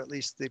question, or at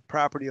least the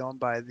property owned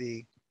by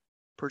the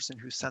person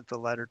who sent the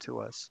letter to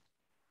us.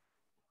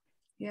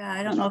 Yeah,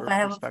 I don't know if I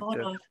have a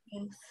photo of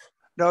this.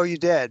 No, you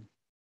did.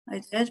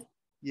 I did?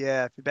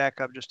 Yeah, if you back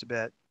up just a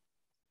bit.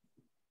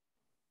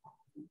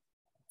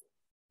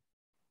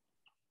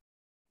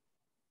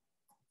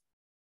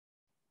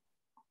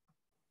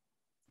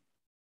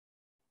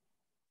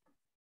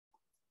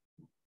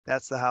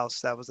 That's the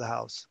house. That was the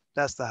house.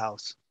 That's the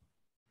house.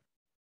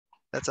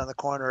 That's on the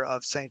corner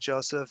of St.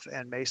 Joseph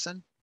and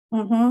Mason.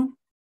 Mm-hmm.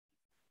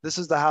 This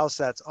is the house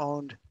that's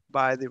owned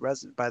by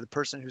the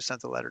person who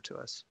sent the letter to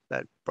us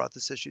that brought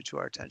this issue to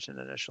our attention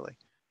initially.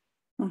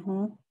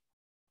 Mm-hmm.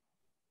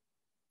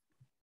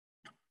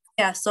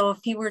 Yeah, so if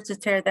he were to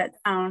tear that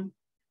down,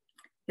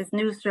 his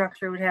new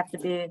structure would have to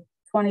be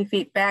 20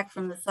 feet back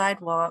from the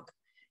sidewalk,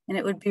 and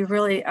it would be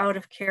really out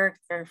of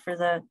character for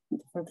the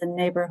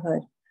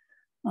neighborhood.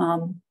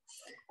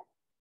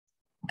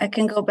 I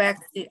can go back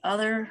to the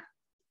other.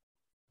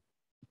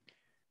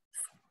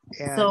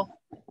 And,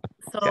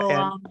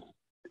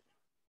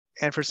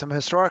 and for some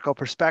historical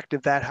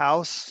perspective, that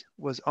house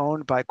was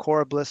owned by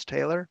Cora Bliss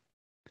Taylor.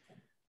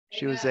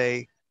 She was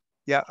a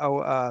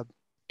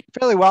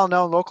fairly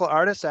well-known local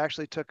artist. I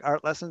actually took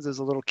art lessons as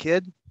a little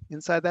kid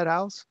inside that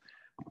house.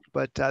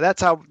 But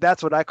that's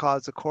what I call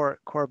it, the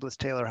Cora Bliss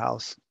Taylor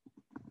house.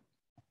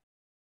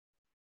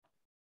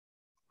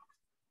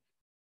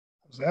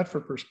 How's that for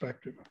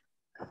perspective?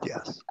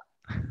 Yes.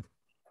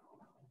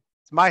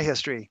 It's my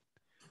history.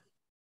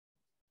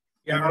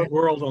 Yeah, our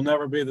world will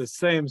never be the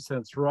same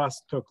since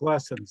Russ took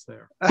lessons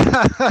there.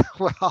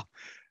 Well,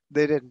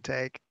 they didn't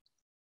take.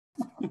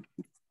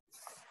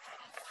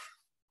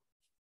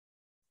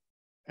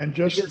 And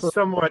just it's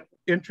somewhat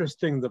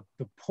interesting, the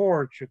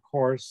porch, of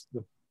course,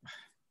 the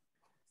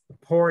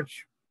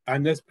porch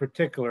on this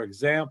particular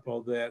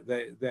example,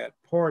 that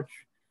porch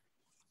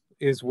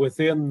is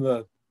within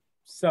the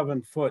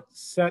 7-foot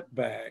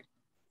setback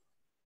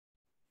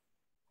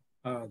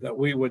that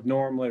we would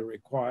normally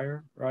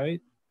require, right?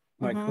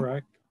 Am I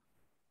correct?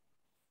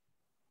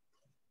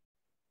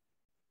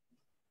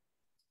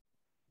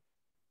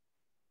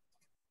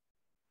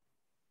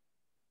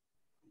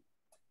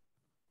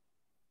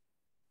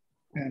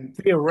 And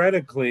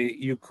theoretically,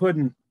 you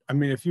couldn't, I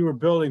mean, if you were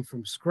building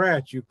from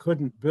scratch, you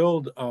couldn't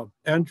build an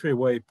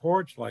entryway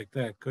porch like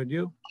that, could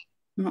you?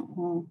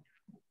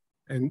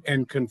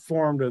 And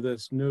conform to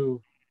this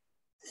new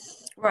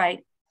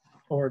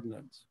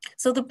ordinance.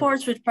 So the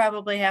porch would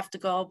probably have to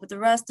go, but the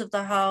rest of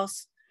the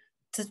house,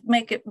 to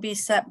make it be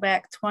set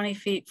back 20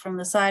 feet from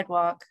the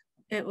sidewalk,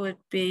 it would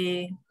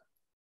be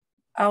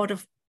out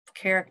of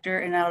character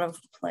and out of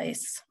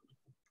place.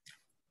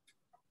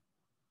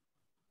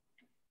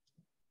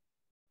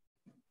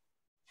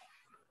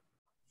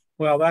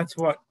 Well, that's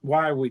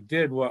why we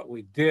did what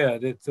we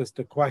did. It's just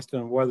a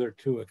question of whether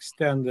to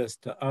extend this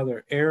to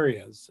other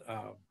areas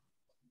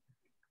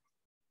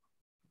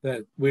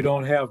that we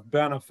don't have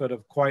benefit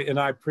of quite, and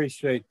I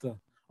appreciate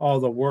all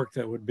the work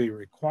that would be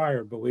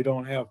required, but we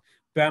don't have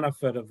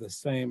benefit of the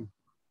same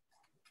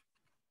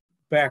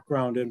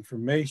background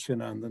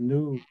information on the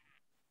new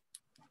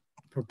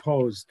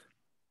proposed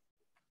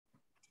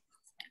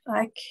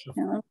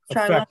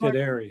affected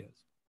areas.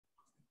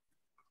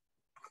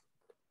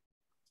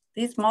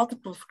 These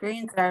multiple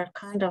screens are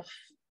kind of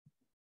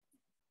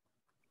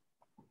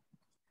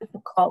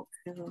difficult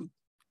to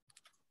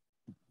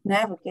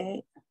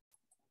navigate.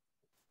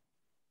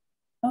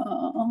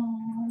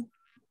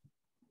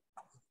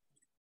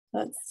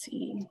 Let's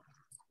see.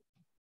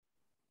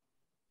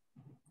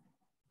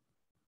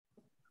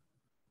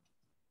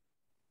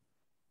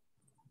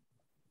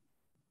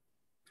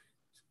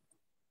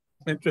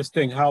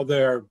 Interesting how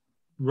they're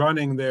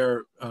running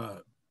their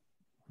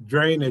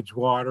drainage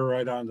water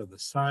right onto the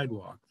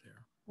sidewalk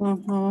there.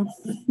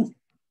 Mm-hmm.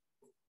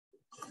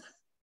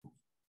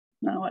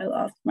 Now I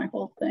lost my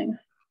whole thing.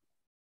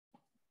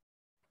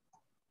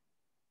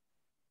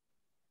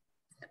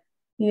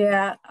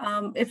 Yeah,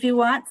 if you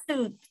want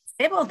to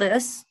table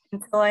this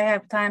until I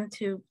have time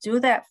to do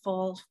that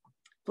full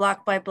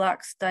block by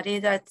block study,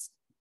 that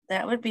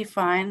would be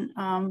fine.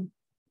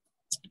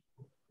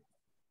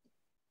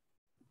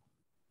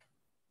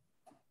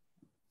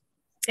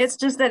 It's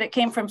just that it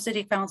came from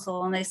City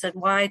Council and they said,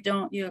 why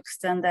don't you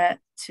extend that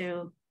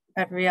to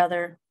every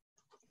other?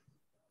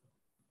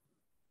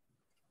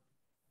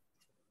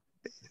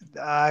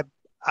 I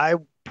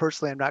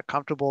personally am not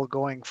comfortable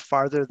going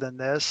farther than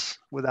this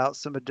without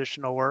some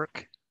additional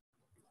work,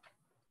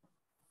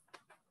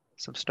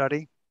 some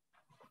study.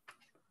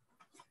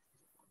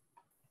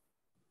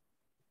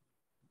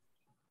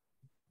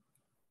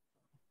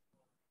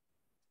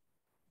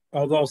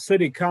 Although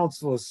City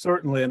Council is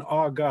certainly an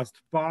august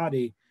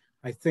body,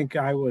 I think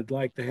I would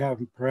like to have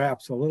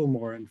perhaps a little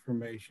more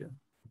information.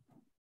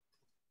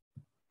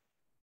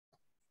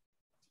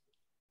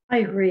 I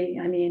agree.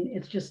 I mean,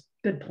 it's just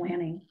good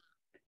planning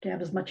to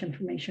have as much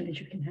information as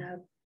you can have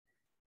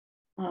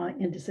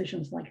in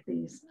decisions like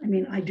these. I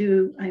mean, I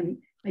do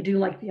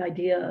like the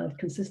idea of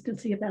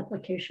consistency of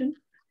application,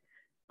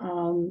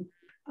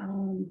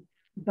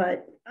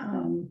 but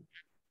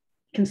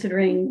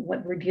considering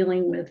what we're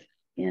dealing with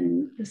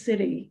in the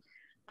city,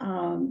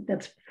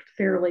 that's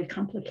fairly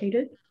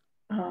complicated.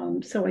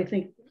 So I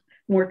think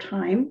more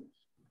time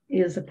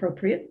is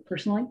appropriate,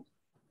 personally.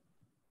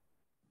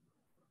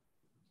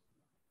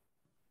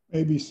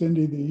 Maybe,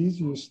 Cindy, the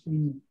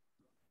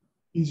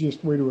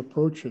easiest way to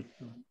approach it,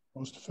 the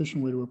most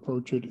efficient way to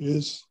approach it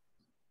is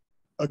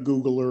a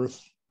Google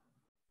Earth,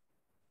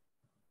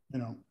 you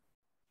know,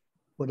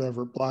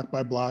 whatever, block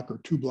by block or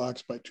 2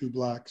 blocks by 2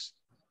 blocks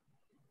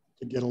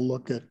to get a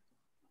look at,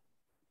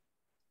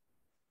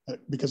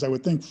 because I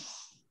would think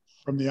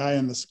from the eye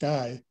in the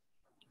sky,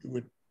 you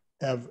would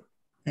have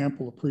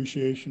ample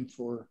appreciation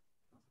for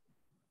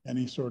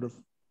any sort of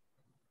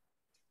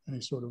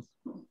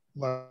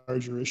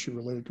larger issue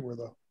related to where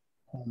the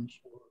homes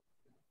were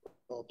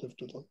relative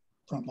to the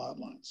front lot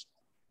lines.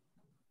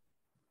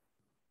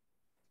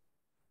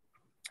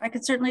 I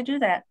could certainly do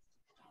that.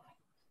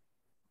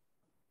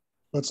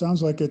 But it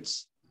sounds like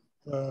it's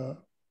the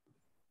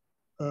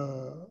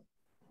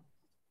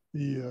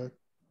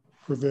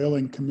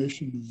prevailing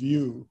commission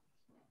view.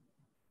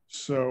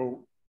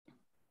 So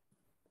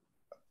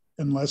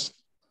unless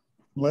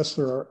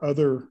there are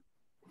other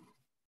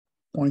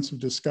points of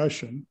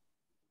discussion,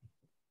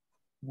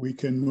 we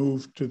can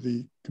move to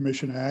the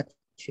commission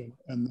action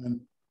and then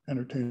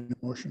entertain a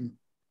motion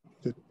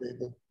to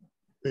table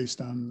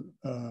based on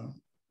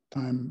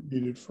time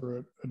needed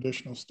for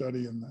additional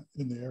study in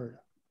the area.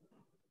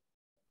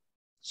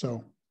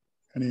 So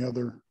any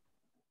other,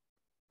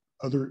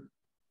 I don't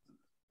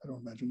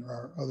imagine there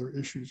are other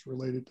issues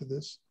related to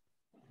this.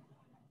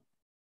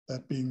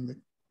 That being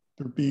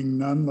there being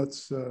none,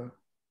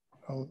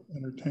 I'll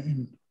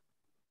entertain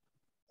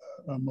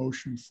a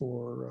motion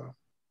for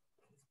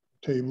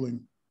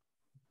tabling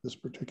this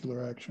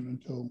particular action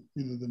until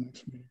either the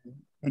next meeting,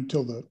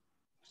 until the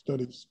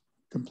study's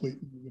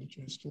complete and we get a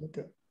chance to look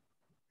at it.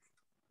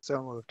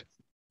 So moved.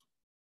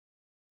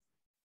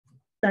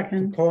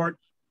 Second. Support.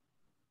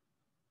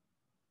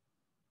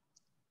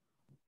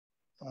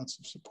 Lots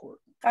of support.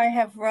 I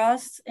have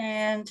Russ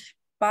and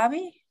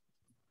Bobby.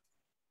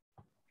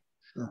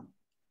 Sure.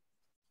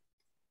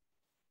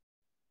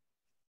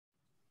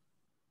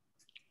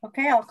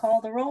 Okay, I'll call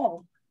the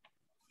roll.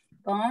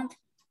 Gaunt?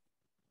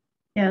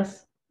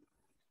 Yes.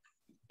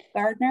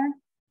 Gardner?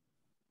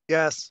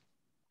 Yes.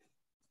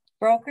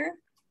 Broker?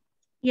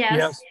 Yes.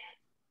 Yes.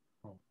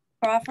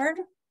 Crawford?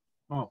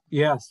 Oh,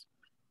 yes.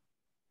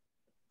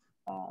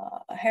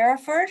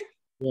 Hereford?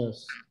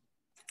 Yes.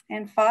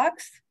 And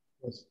Fox?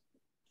 Yes.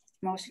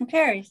 Motion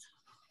carries.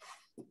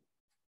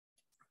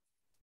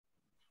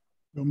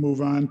 We'll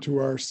move on to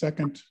our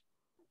second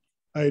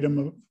item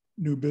of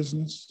new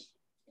business,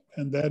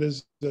 and that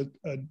is a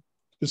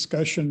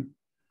discussion,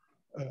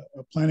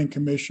 a Planning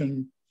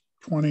Commission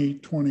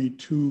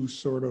 2022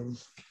 sort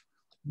of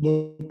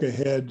look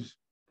ahead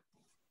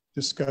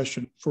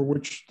discussion for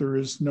which there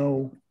is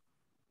no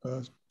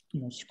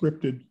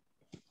scripted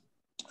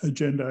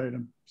agenda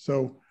item.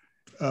 So,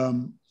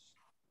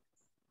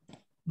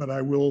 but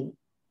I will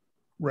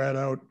rat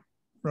out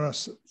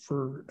Russ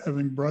for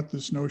having brought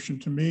this notion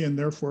to me and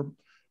therefore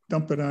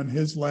dump it on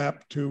his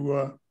lap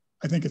to,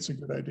 I think it's a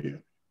good idea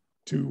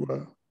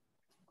to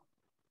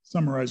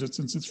summarize it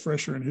since it's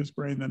fresher in his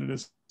brain than it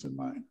is in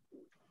mine.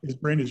 His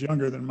brain is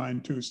younger than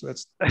mine too, so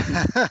that's.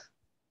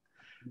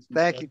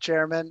 Thank you,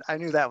 Chairman. I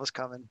knew that was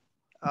coming.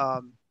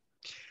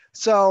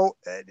 So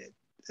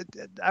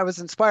I was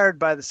inspired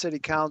by the City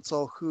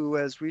Council, who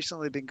has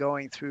recently been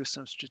going through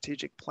some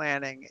strategic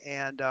planning,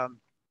 and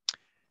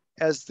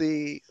as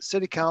the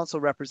City Council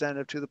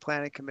representative to the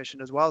Planning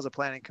Commission, as well as a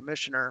Planning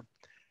Commissioner,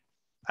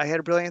 I had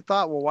a brilliant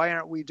thought. Well, why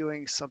aren't we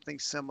doing something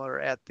similar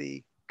at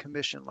the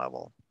commission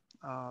level?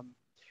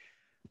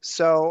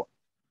 So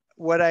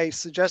what I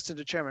suggested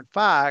to Chairman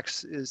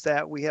Fox is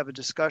that we have a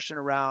discussion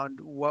around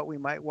what we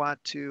might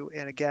want to,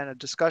 and again, a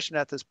discussion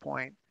at this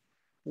point,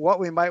 what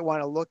we might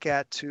want to look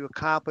at to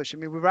accomplish. I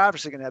mean, we're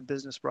obviously going to have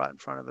business brought in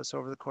front of us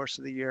over the course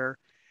of the year,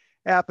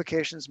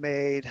 applications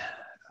made,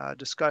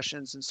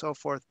 discussions and so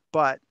forth,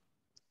 but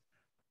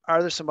are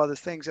there some other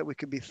things that we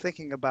could be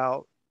thinking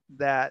about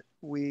that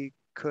we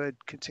could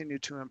continue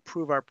to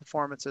improve our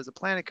performance as a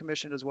planning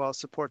commission, as well as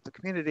support the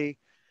community,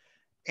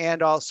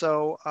 and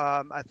also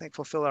I think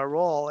fulfill our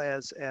role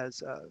as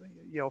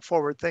you know,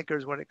 forward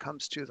thinkers when it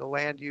comes to the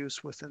land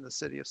use within the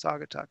city of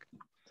Saugatuck.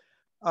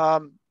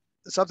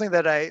 Something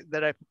that I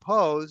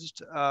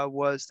proposed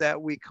was that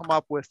we come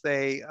up with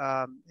a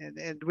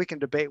and we can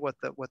debate what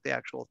the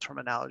actual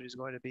terminology is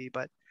going to be,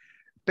 but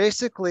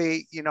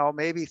basically, you know,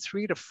 maybe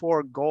 3 to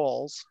 4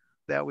 goals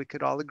that we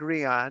could all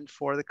agree on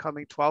for the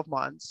coming 12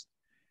 months.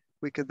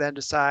 We could then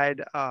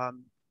decide,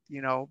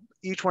 you know,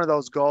 each one of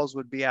those goals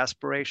would be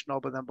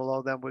aspirational, but then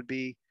below them would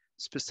be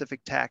specific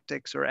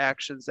tactics or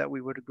actions that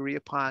we would agree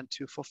upon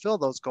to fulfill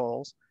those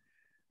goals.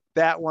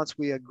 That once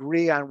we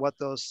agree on what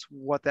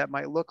that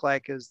might look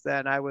like, is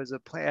then I was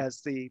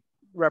as the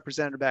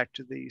representative back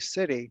to the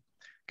city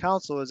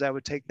council, is I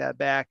would take that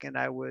back and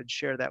I would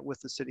share that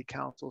with the city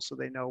council so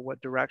they know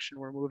what direction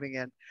we're moving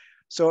in.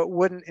 So it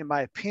wouldn't, in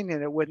my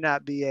opinion, it would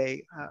not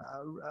be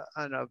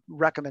on a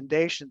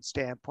recommendation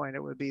standpoint.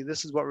 It would be,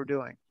 this is what we're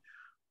doing.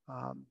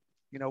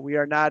 You know, we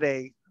are not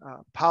a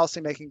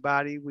policymaking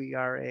body. We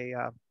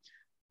are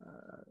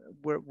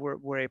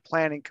we're a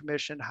planning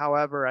commission.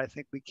 However, I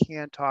think we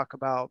can talk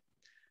about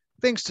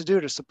things to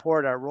do to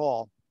support our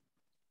role.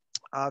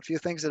 A few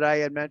things that I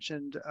had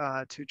mentioned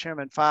to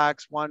Chairman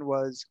Fox. One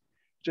was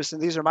just,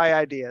 and these are my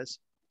ideas,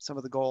 some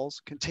of the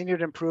goals: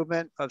 continued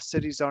improvement of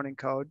city zoning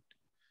code,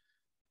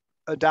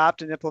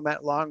 adopt and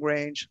implement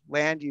long-range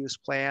land use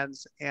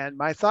plans. And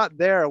my thought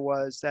there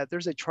was that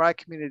there's a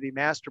tri-community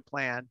master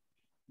plan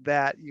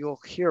that you'll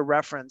hear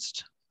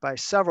referenced by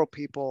several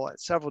people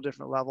at several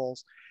different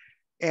levels.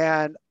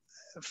 And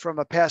from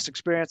a past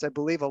experience, I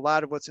believe a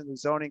lot of what's in the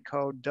zoning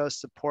code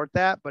does support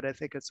that, but I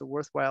think it's a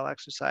worthwhile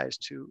exercise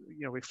to,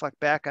 you know, reflect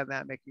back on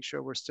that, making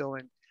sure we're still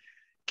in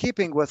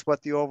keeping with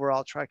what the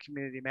overall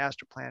tri-community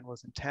master plan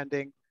was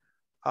intending.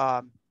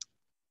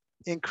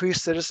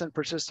 Increase citizen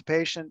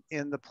participation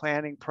in the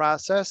planning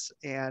process.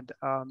 And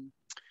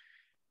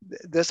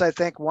this, I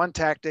think, one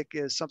tactic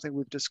is something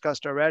we've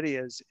discussed already,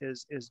 is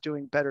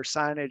doing better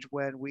signage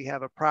when we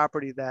have a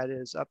property that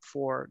is up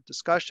for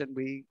discussion.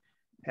 We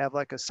have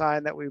like a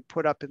sign that we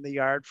put up in the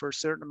yard for a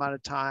certain amount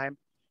of time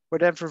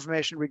with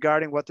information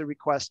regarding what the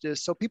request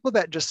is. So people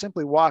that just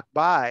simply walk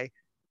by,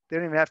 they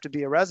don't even have to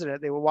be a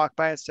resident. They will walk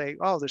by and say,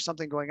 oh, there's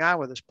something going on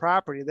with this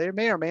property. They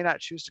may or may not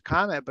choose to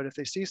comment, but if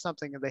they see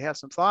something and they have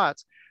some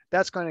thoughts,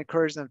 that's going to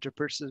encourage them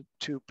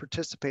to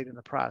participate in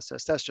the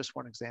process. That's just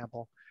one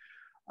example.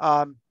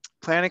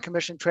 Planning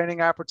commission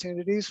training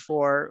opportunities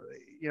for,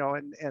 you know,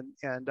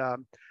 and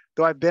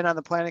though I've been on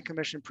the planning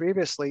commission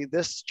previously,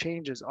 this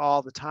changes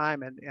all the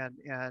time.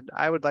 And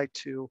I would like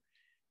to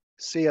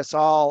see us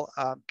all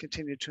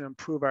continue to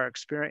improve our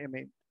experience. I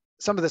mean,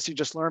 some of this you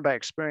just learn by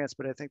experience,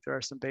 but I think there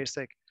are some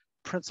basic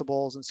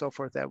principles and so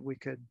forth that we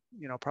could,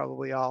 you know,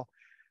 probably all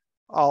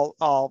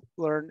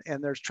learn.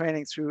 And there's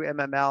training through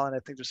MML, and I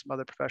think there's some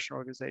other professional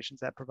organizations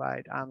that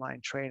provide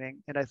online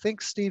training. And I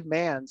think Steve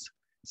Manns,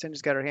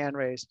 Cindy's got her hand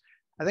raised,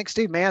 I think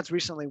Steve Manns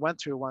recently went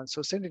through one.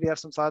 So Cindy, do you have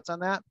some thoughts on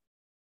that?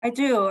 I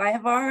do. I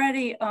have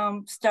already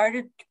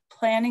started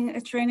planning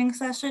a training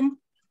session.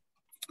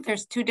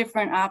 There's 2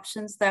 different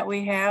options that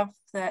we have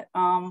that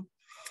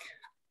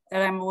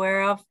that I'm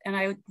aware of, and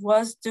I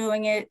was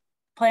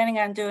planning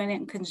on doing it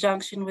in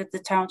conjunction with the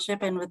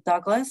township and with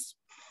Douglas,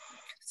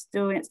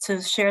 doing it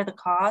to share the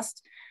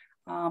cost.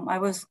 I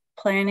was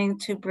planning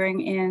to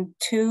bring in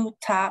 2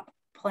 top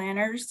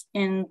planners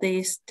in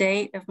the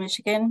state of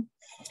Michigan.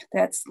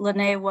 That's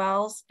Lene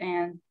Wells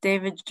and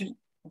David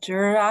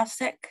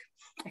Jurasik.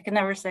 I can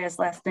never say his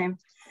last name.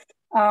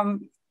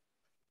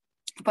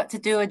 But to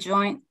do a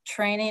joint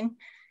training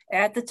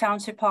at the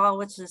township hall,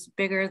 which is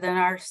bigger than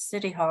our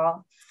city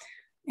hall,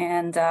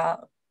 and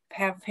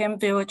have him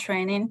do a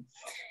training.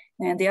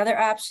 And the other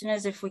option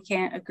is, if we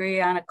can't agree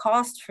on a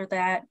cost for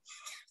that,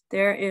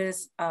 there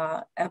is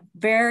a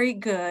very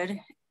good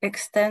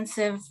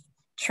extensive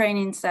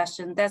training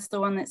session. That's the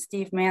one that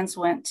Steve Manns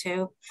went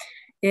to.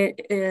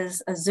 It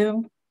is a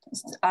Zoom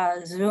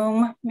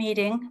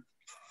meeting.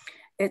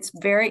 It's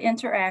very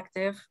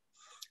interactive.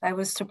 I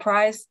was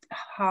surprised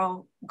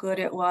how good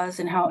it was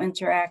and how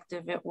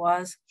interactive it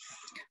was,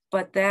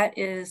 but that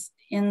is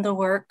in the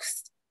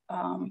works.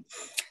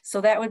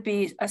 So that would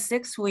be a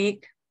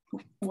 6-week,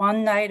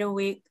 1 night a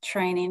week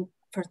training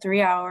for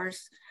 3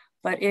 hours,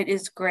 but it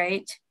is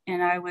great.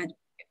 And I would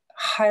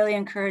highly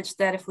encourage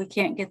that if we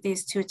can't get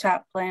these 2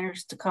 top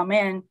planners to come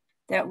in,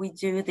 that we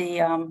do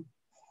the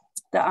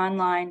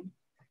online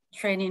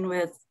training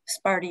with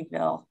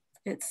Spartyville.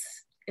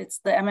 It's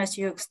the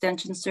MSU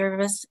Extension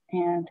Service,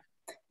 and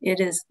it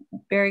is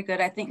very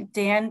good. I think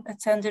Dan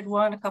attended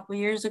one a couple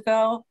years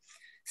ago.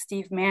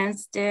 Steve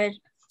Manns did.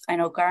 I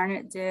know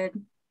Garnet did.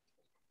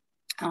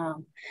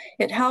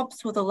 It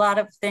helps with a lot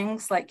of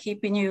things like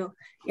keeping you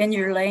in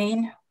your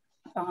lane.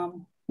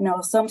 You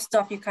know, some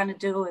stuff you kind of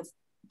do with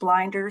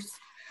blinders.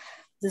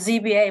 The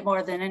ZBA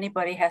more than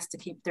anybody has to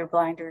keep their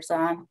blinders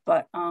on,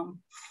 but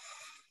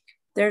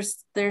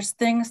there's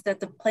things that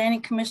the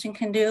Planning Commission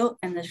can do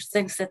and there's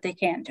things that they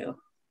can't do.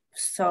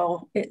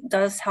 So it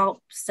does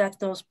help set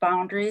those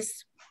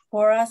boundaries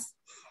for us.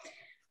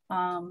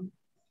 I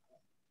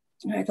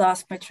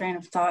lost my train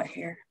of thought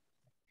here.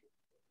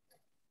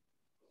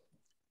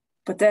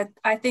 But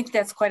I think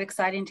that's quite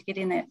exciting to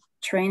getting that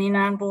training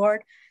on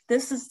board.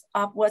 This is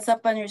what's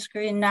up on your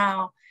screen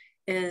now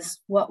is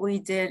what we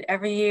did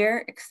every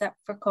year except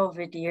for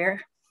COVID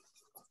year,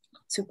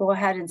 to go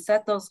ahead and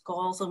set those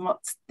goals and what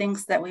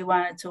things that we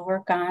wanted to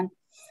work on.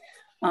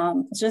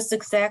 Just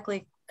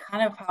exactly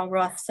kind of how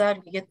Russ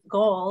said, we get the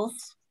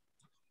goals,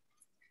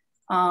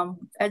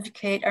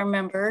 educate our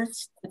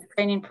members with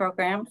training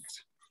programs,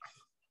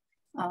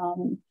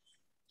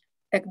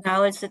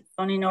 acknowledge that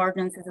zoning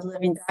ordinance is a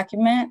living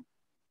document,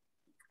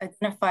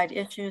 identified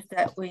issues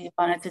that we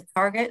wanted to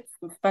target,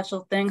 some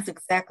special things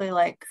exactly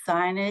like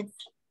signage.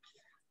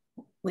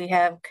 We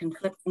have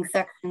conflicting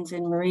sections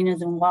in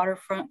marinas and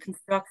waterfront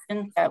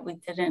construction that we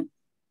didn't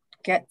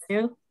get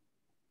to.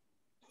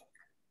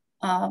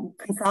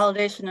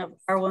 Consolidation of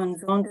R1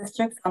 zone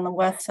districts on the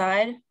west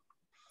side.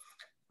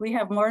 We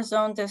have more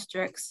zone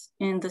districts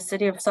in the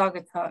city of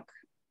Saugatuck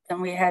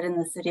than we had in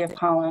the city of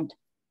Holland.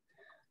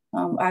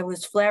 I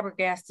was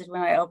flabbergasted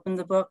when I opened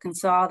the book and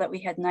saw that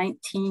we had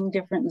 19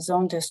 different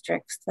zone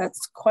districts.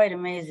 That's quite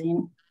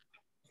amazing.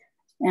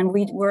 And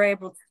we were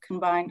able to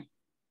combine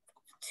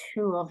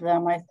 2 of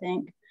them, I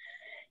think.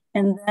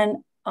 And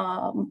then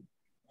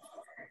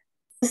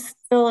this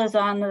still is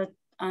on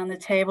the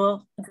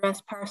table, address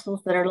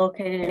parcels that are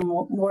located in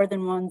more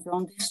than one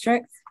zone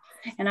district.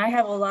 And I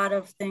have a lot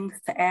of things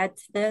to add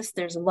to this.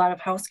 There's a lot of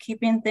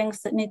housekeeping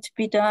things that need to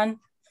be done.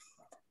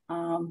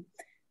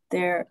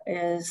 There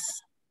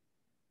is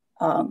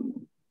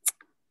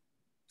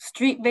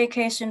street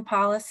vacation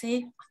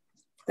policy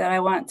that I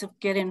want to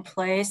get in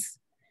place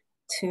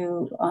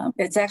to,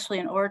 it's actually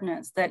an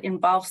ordinance that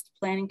involves the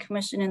Planning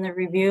Commission in the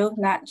review,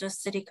 not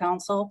just City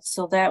Council.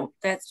 So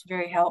that's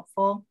very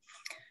helpful.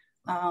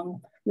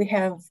 We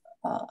have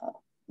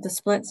the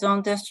split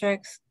zone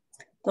districts.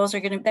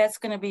 That's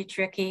gonna be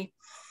tricky.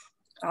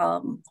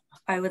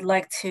 I would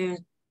like to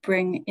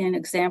bring in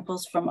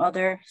examples from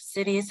other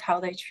cities, how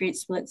they treat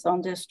split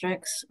zone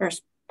districts or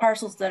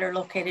parcels that are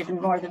located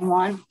in more than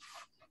one.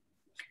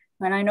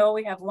 And I know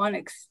we have one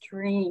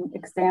extreme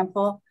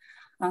example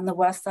on the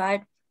west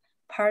side.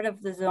 Part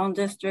of the zone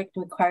district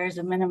requires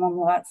a minimum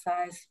lot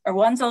size, or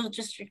one zone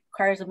district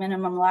requires a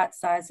minimum lot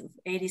size of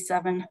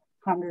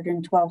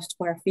 8,712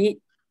 square feet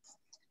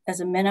as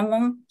a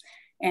minimum.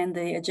 And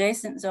the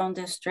adjacent zone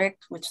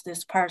district, which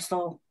this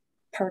parcel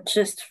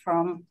purchased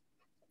from,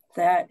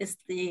 that is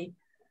the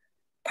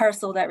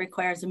parcel that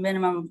requires a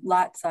minimum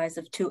lot size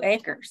of 2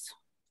 acres.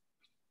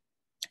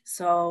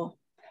 So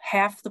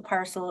half the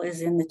parcel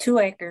is in the 2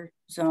 acre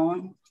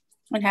zone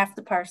and half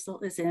the parcel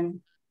is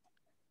in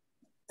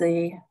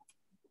the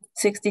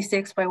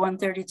 66 by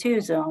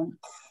 132 zone.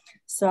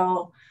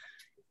 So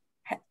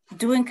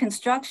doing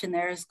construction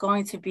there is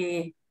going to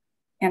be,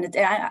 and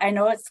I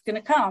know it's going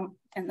to come,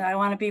 and I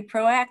want to be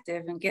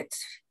proactive and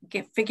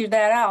figure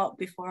that out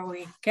before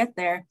we get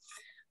there.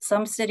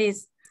 Some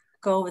cities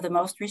go with the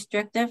most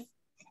restrictive.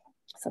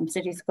 Some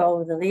cities go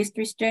with the least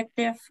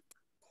restrictive.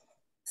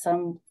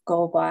 Some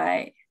go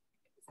by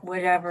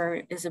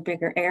whatever is a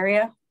bigger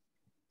area.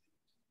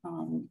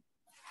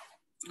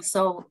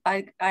 So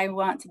I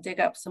want to dig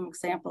up some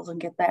examples and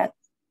get that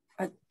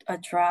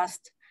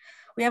addressed.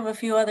 We have a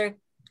few other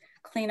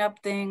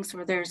cleanup things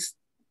where there's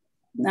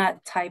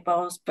not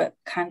typos, but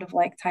kind of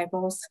like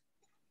typos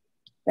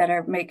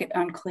that make it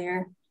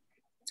unclear.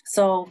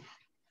 So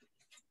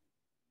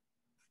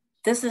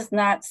this is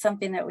not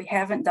something that we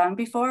haven't done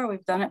before.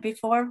 We've done it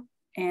before.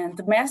 And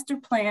the master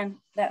plan,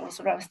 that was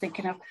what I was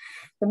thinking of.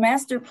 The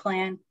master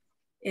plan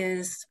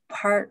is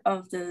part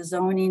of the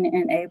Zoning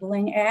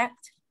Enabling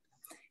Act.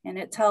 And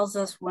it tells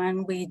us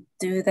when we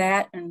do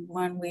that and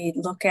when we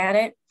look at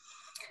it.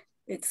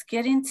 It's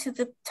getting to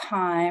the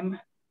time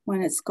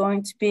when it's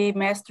going to be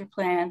master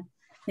plan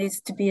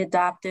needs to be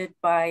adopted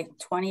by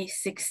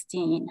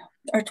 2016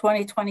 or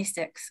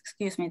 2026,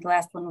 excuse me, the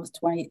last one was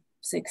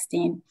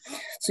 2016.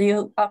 So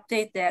you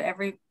update that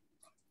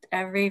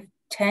every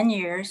 10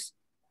 years.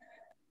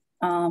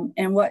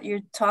 And what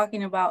you're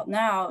talking about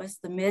now is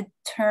the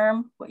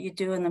midterm. What you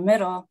do in the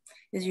middle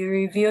is you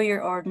review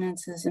your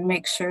ordinances and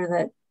make sure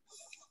that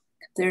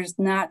there's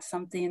not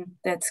something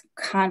that's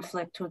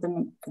conflict with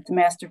the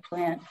master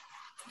plan,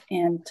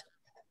 and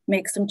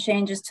make some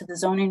changes to the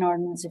zoning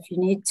ordinance if you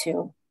need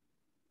to.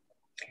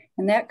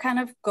 And that kind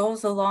of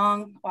goes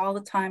along all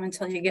the time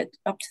until you get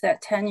up to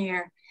that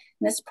 10-year.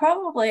 And it's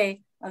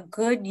probably a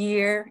good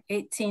year,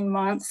 18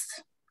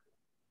 months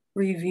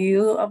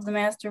review of the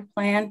master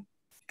plan.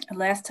 And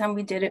last time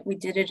we did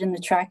it in the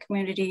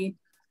tri-community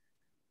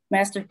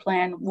master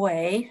plan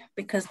way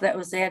because that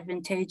was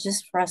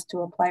advantageous for us to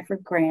apply for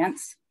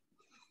grants.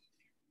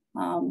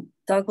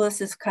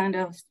 Douglas is kind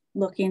of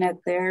looking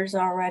at theirs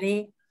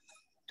already.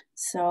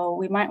 So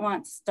we might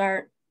want to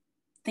start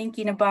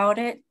thinking about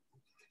it.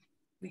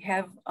 We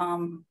have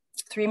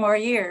 3 more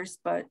years,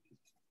 but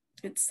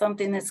it's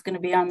something that's going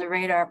to be on the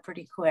radar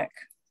pretty quick.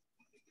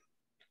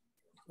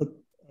 But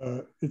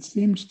it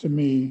seems to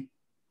me,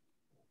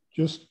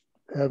 just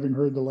having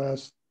heard the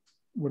last,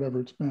 whatever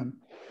it's been,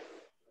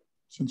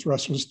 since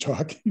Russ was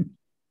talking,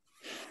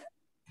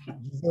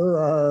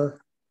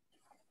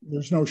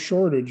 there's no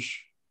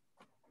shortage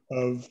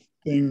of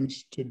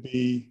things to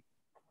be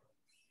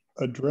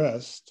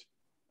addressed,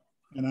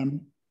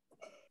 and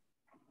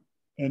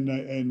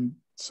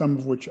some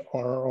of which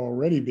are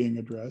already being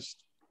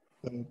addressed.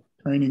 The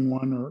training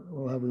one, or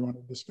however you want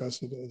to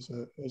discuss it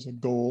as a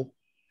goal.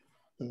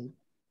 The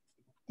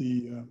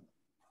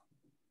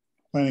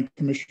planning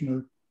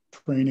commissioner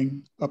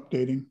training,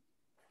 updating,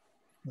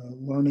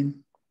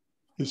 learning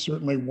is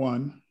certainly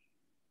one.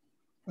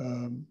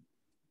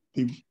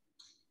 The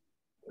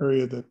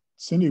area that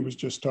Cindy was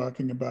just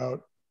talking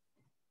about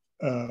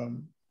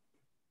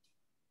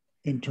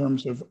in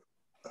terms of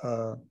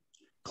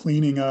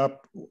cleaning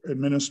up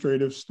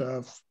administrative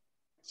stuff,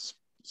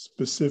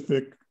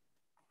 specific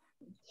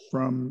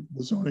from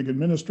the zoning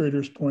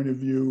administrator's point of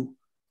view,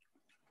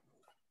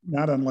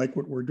 not unlike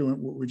what we're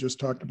doing, what we just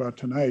talked about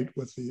tonight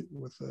with the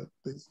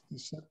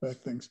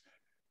setback things.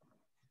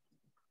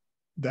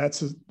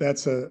 That's a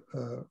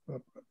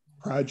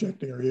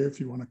project area, if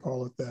you want to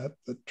call it that.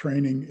 The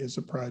training is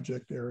a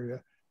project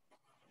area.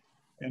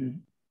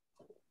 And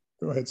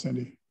go ahead,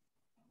 Cindy.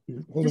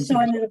 Just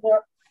showing you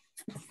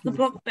the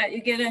book that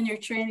you get in your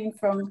training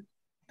from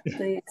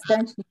the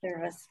extension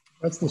service.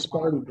 That's the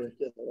Spartan book.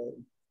 Yeah.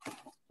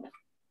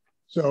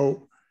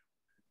 So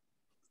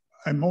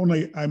I'm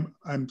only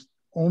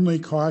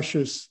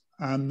cautious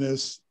on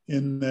this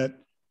in that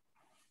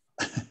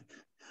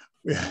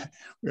we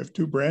have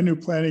 2 brand new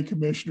planning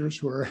commissioners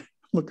who are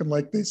looking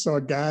like they saw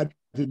God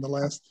in the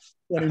last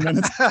 20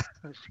 minutes.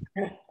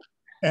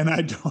 And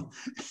I don't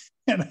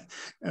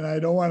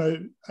want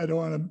to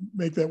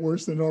make that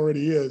worse than it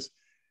already is.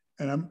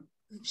 And I'm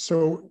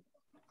sorry,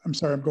 I'm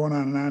going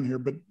on and on here,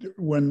 but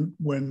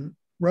when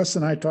Russ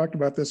and I talked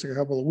about this a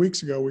couple of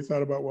weeks ago, we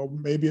thought about, well,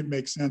 maybe it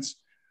makes sense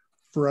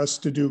for us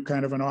to do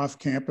kind of an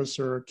off-campus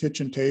or a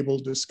kitchen table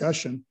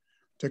discussion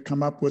to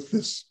come up with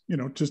this,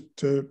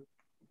 to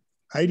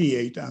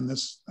ideate on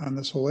this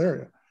whole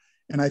area.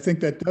 And I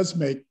think that does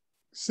make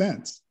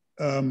sense.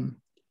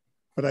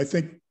 But I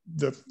think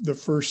the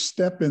first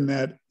step in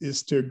that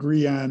is to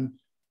agree on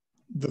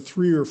the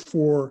 3 or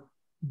 4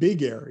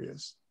 big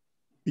areas,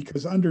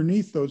 because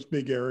underneath those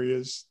big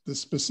areas, the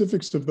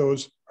specifics of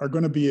those are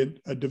going to be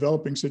a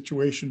developing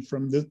situation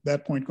from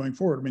that point going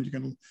forward. I mean, you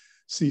can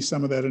see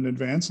some of that in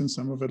advance and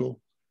some of it'll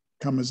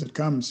come as it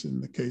comes in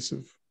the case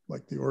of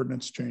like the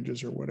ordinance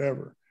changes or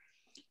whatever.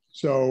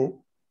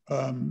 So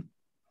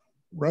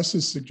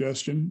Russ's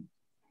suggestion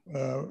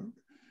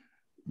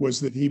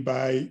was that he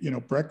buy,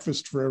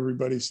 breakfast for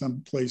everybody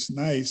someplace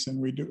nice, and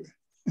we do.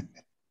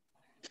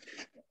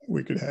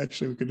 we could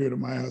do it at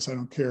my house. I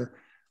don't care,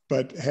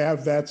 but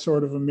have that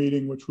sort of a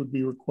meeting, which would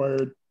be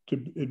required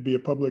it'd be a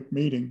public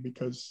meeting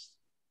because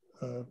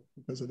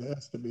it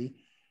has to be,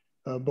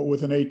 but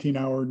with an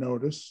 18-hour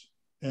notice,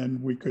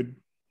 and we could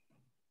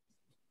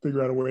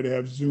figure out a way to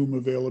have Zoom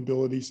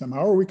availability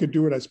somehow, or we could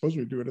do it. I suppose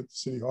we do it at the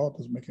city hall. It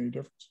doesn't make any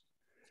difference.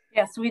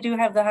 Yes, we do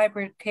have the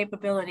hybrid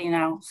capability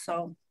now.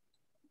 So,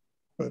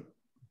 but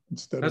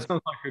that sounds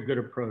like a good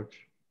approach.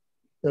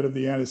 Instead of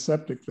the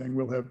antiseptic thing,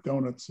 we'll have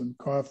donuts and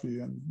coffee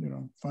and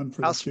fun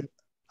for the kids.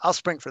 I'll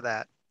spring for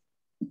that.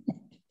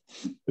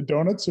 The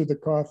donuts or the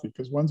coffee,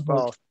 because one's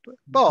both.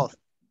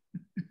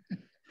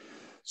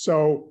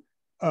 So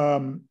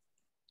I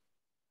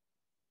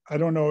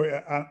don't know.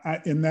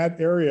 In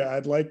that area,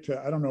 I'd like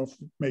to. I don't know if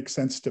it makes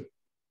sense to.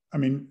 I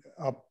mean,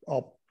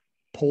 I'll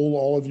poll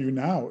all of you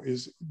now.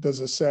 Does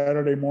a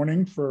Saturday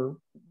morning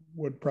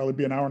would probably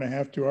be an hour and a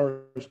half, 2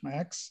 hours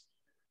max,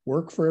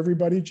 work for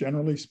everybody?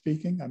 Generally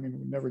speaking, I mean,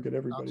 we never get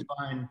everybody. That's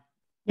fine.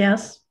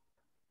 Yes.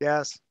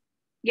 Yes.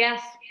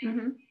 Yes.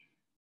 Mm-hmm.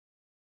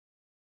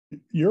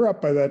 You're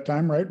up by that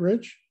time, right,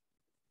 Rich?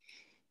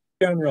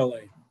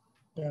 Generally.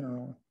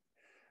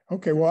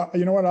 Okay. Well,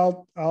 you know what?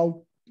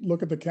 I'll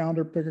look at the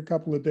calendar, pick a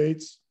couple of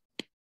dates,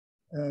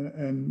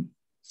 and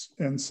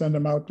send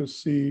them out to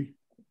see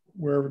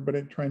where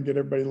everybody, try and get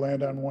everybody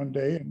land on one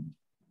day,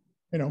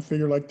 and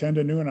figure like 10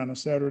 to noon on a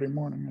Saturday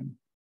morning. And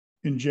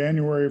in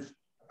January,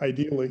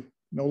 ideally,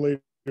 no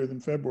later than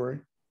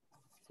February.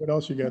 What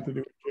else you got to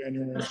do in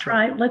January?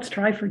 Let's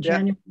try for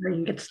January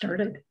and get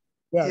started.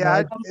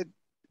 Yeah.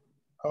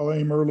 I'll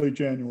aim early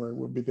January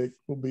will be the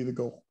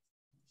goal.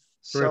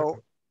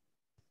 So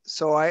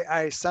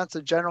I sense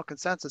a general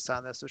consensus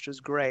on this, which is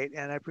great.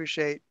 And I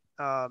appreciate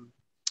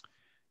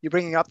you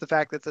bringing up the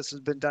fact that this has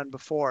been done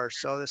before.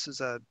 So this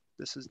is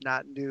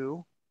not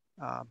new.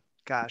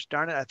 Gosh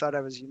darn it. I thought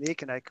I was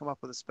unique and I'd come up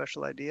with a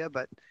special idea,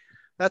 but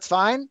that's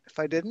fine if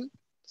I didn't.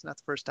 It's not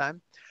the first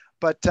time.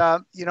 But,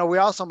 you know, we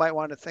also might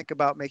want to think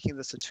about making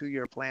this a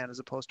 2-year plan as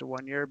opposed to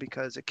 1 year,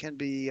 because it can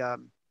be,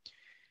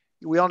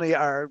 we only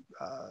are,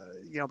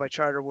 you know, by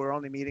charter, we're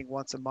only meeting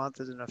once a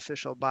month as an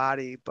official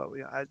body. But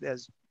we,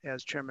 as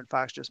Chairman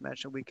Fox just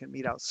mentioned, we can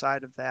meet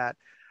outside of that.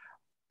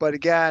 But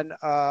again,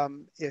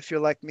 if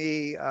you're like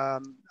me,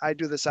 I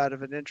do this out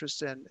of an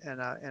interest and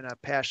a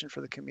passion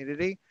for the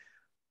community,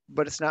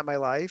 but it's not my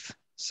life.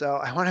 So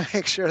I want to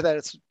make sure that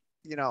it's,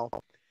 you know,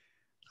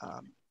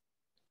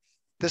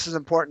 this is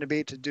important to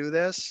me to do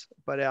this,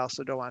 but I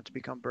also don't want it to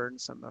become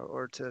burdensome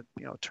or to,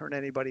 you know, turn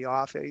anybody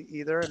off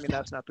either. I mean,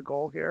 that's not the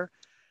goal here.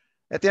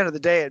 At the end of the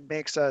day, it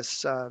makes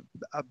us a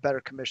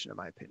better commission, in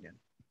my opinion.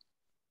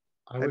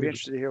 I'd be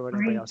interested to hear what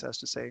anybody else has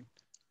to say.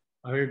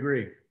 I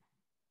agree.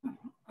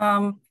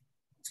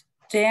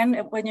 Jan,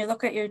 when you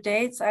look at your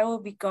dates, I will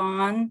be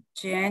gone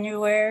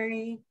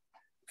January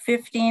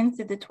 15th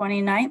to the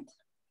 29th.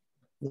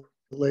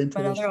 But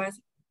otherwise,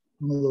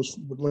 one of those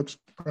looks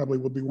probably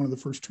will be one of the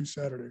first 2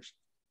 Saturdays.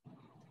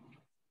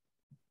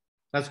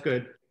 That's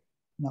good.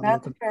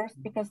 Not the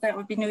first, because that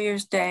would be New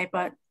Year's Day,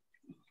 but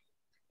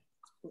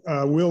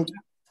we'll,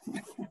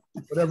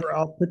 whatever,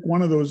 I'll pick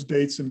one of those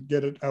dates and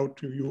get it out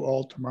to you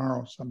all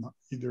tomorrow.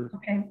 Either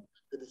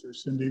or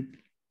Cindy.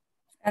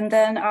 And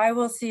then I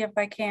will see if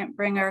I can't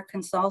bring our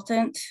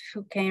consultant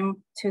who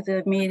came to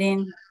the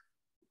meeting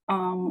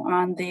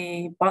on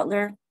the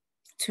Butler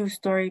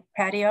 2-story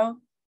patio,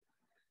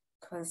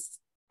 because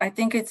I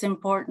think it's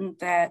important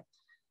that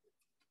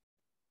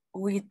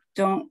we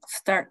don't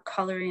start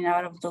coloring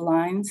out of the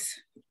lines.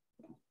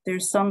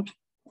 There's some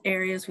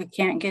areas we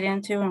can't get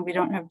into and we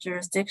don't have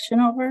jurisdiction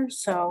over.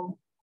 So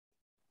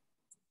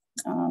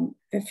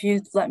if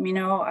you let me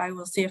know, I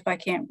will see if I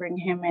can't bring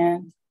him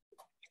in.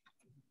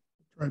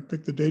 Try and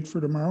pick the date for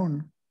tomorrow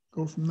and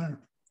go from there.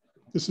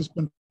 This has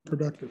been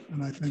productive.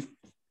 And I think,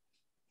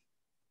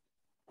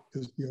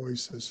 as he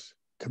always says,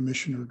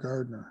 Commissioner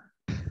Gardner.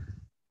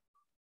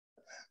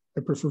 I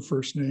prefer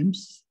first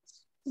names,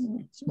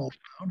 small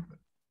town, but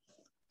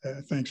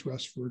thanks,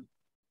 Russ, for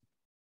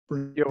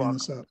bringing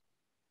this up.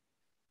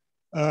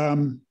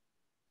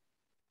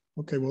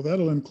 Okay, well,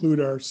 that'll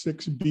include our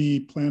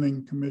 6B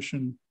Planning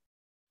Commission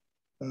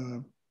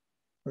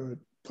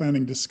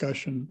planning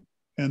discussion.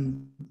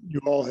 And you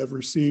all have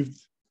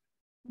received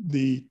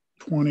the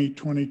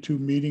 2022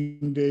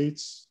 meeting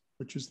dates,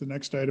 which is the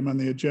next item on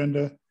the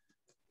agenda.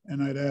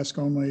 And I'd ask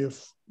only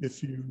if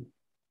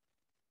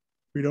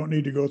we don't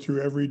need to go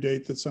through every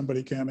date that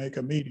somebody can't make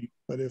a meeting,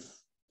 but if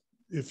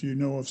you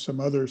know of some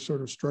other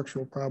sort of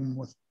structural problem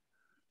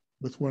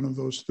with one of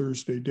those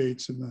Thursday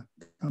dates in the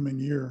coming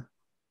year,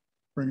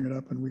 bring it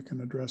up and we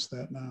can address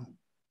that now.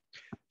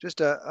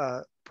 Just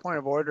a point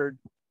of order.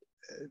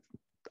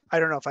 I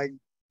don't know if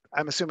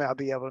I'm assuming I'll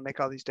be able to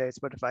make all these dates,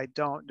 but if I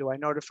don't, do I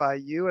notify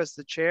you as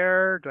the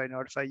chair? Do I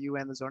notify you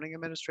and the zoning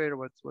administrator?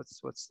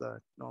 What's the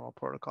normal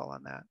protocol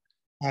on that?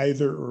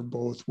 Either or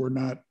both. We're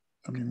not.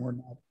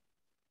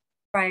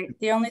 Right.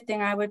 The only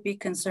thing I would be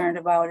concerned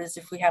about is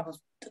if we have a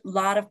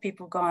lot of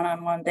people gone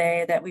on one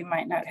day that we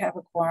might not have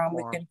a quorum.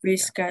 We could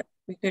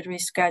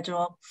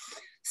reschedule.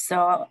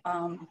 So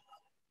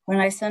when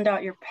I send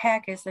out your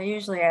packets, I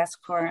usually ask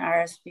for an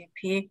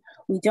RSVP.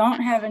 We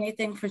don't have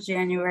anything for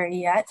January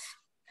yet.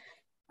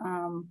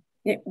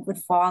 It would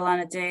fall on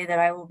a day that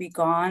I will be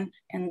gone.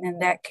 And in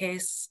that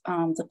case,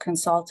 the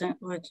consultant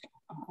would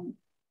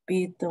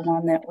be the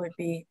one that would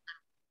be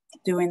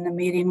doing the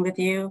meeting with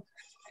you,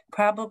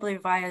 probably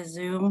via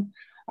Zoom.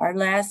 Our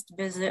last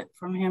visit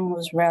from him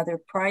was rather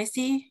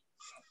pricey.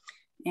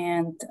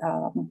 And,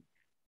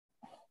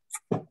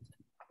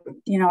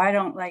 you know, I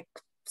don't like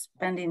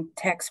spending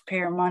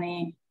taxpayer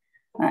money.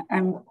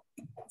 I'm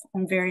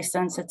very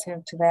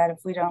sensitive to that.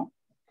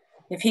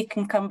 If he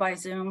can come by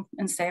Zoom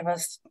and save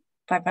us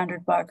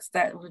 $500,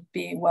 that would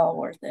be well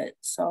worth it.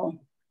 So.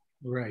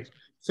 Right.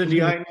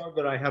 Cindy, I know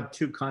that I have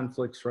 2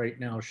 conflicts right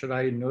now. Should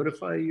I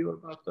notify you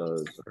about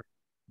those? Or?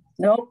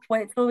 Nope,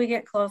 wait till we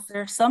get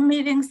closer. Some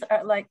meetings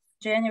are like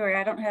January,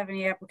 I don't have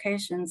any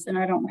applications and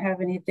I don't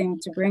have anything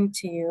to bring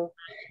to you.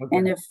 Okay.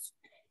 And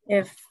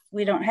if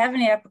we don't have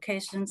any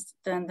applications,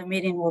 then the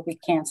meeting will be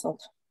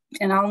canceled.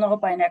 And I'll know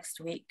by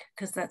next week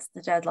because that's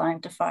the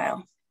deadline to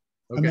file.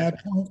 Okay.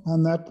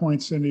 On that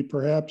point, Cindy,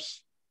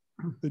 perhaps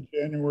the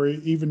January,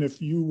 even if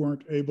you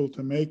weren't able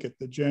to make it,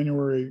 the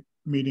January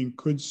meeting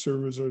could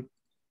serve as a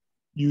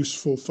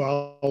useful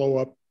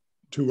follow-up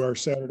to our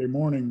Saturday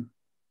morning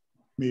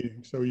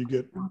meeting. So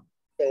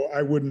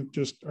I wouldn't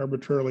just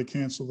arbitrarily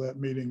cancel that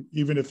meeting,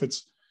 even if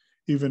it's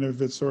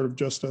sort of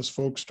just us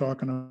folks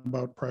talking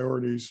about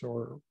priorities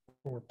or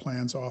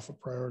plans off of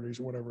priorities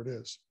or whatever it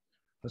is.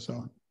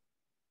 So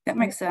that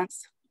makes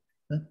sense.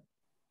 Okay.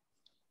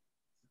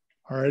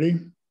 All righty.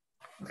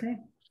 Okay.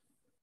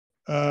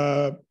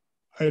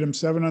 Item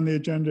 7 on the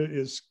agenda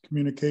is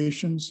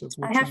communications.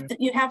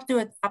 You have to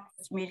adopt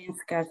this meeting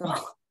schedule.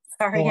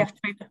 Sorry, you have to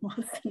make the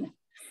motion.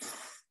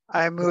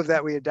 I move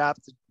that we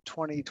adopt the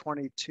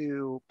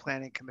 2022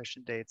 Planning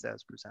Commission dates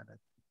as presented.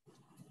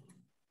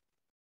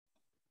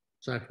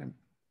 Second.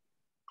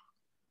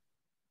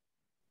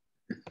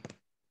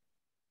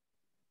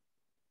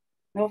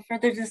 No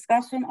further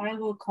discussion. I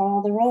will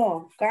call the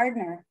roll.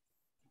 Gardner,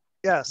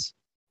 Yes.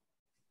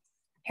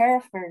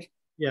 Hereford,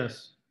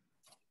 Yes.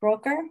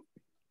 Broker,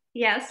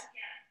 Yes.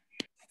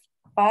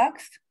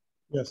 Fox,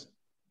 Yes.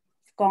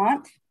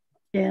 Gaunt,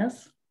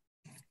 Yes.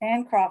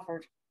 and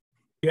Crawford.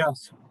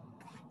 Yes.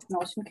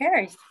 Motion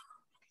carries.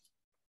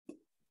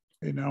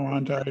 Okay, now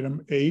on to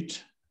item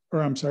 8,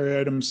 or I'm sorry,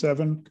 item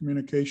 7,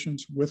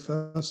 communications with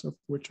us, of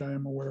which I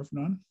am aware of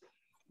none.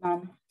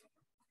 None.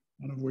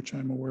 None of which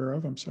I'm aware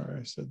of. I'm sorry,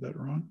 I said that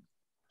wrong.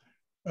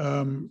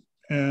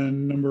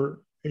 And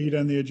number 8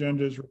 on the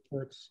agenda is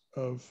reports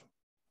of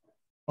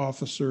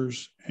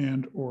officers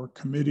and or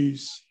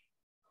committees.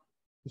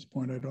 At this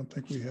point, I don't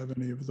think we have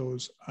any of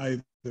those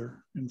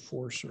either in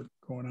force or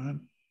going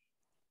on.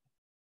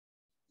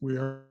 We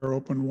are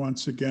open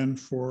once again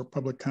for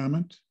public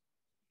comment.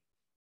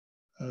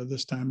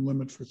 This time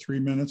limit for 3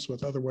 minutes,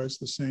 with otherwise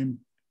the same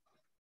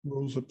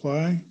rules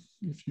apply.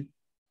 If you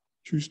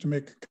choose to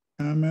make a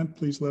comment,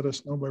 please let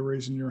us know by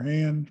raising your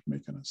hand,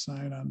 making a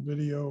sign on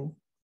video.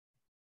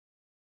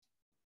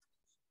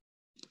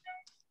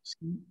 Is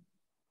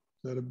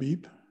that a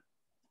beep?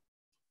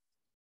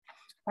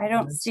 I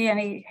don't see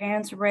any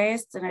hands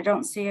raised, and I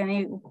don't see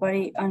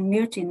anybody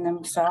unmuting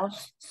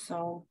themselves.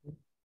 So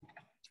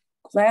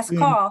last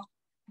call.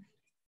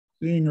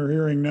 Seeing or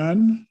hearing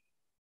none,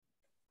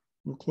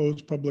 we'll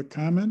close public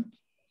comment.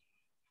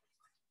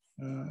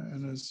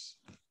 And as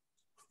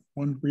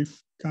one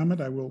brief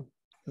comment, I will,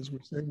 as we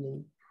say,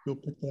 we'll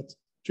pick that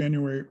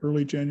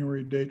early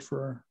January date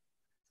for our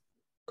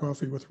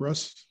Coffee with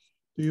Russ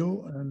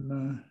deal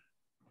and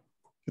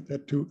get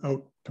that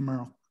out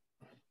tomorrow.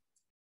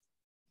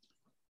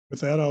 With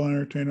that, I'll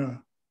entertain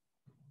a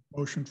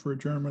motion for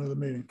adjournment of the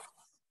meeting.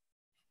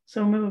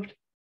 So moved.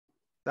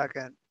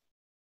 Second.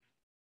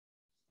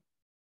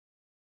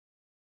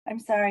 I'm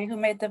sorry, who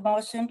made the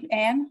motion?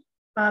 Ann?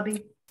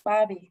 Bobby.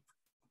 Bobby.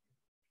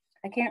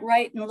 I can't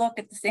write and look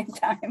at the same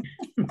time.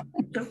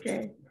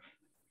 Okay.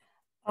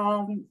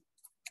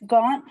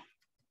 Gaunt?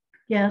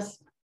 Yes.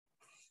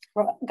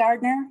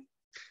 Gardner?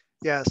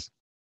 Yes.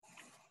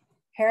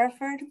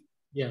 Hereford?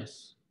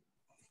 Yes.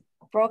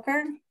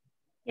 Broker?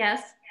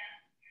 Yes.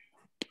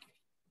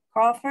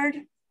 Crawford?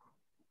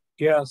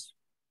 Yes.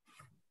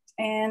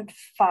 And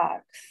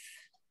Fox.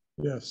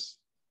 Yes.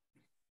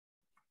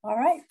 All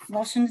right,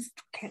 motion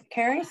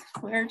carries.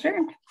 We're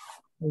adjourned.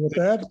 With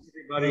that,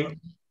 Everybody.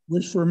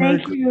 wish for a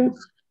Thank you.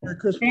 Merry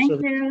Christmas. Thank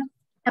everyone. you.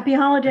 Happy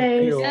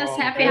holidays. You Yes, all.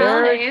 happy Merry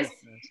holidays.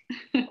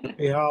 Christmas.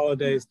 Happy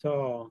holidays to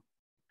all.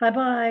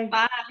 Bye-bye.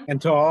 Bye.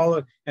 And to all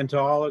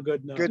a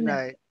good night. Good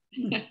night.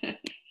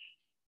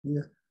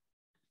 Yeah.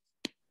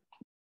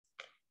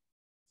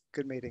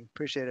 Good meeting.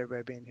 Appreciate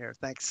everybody being here.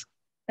 Thanks.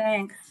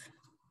 Thanks.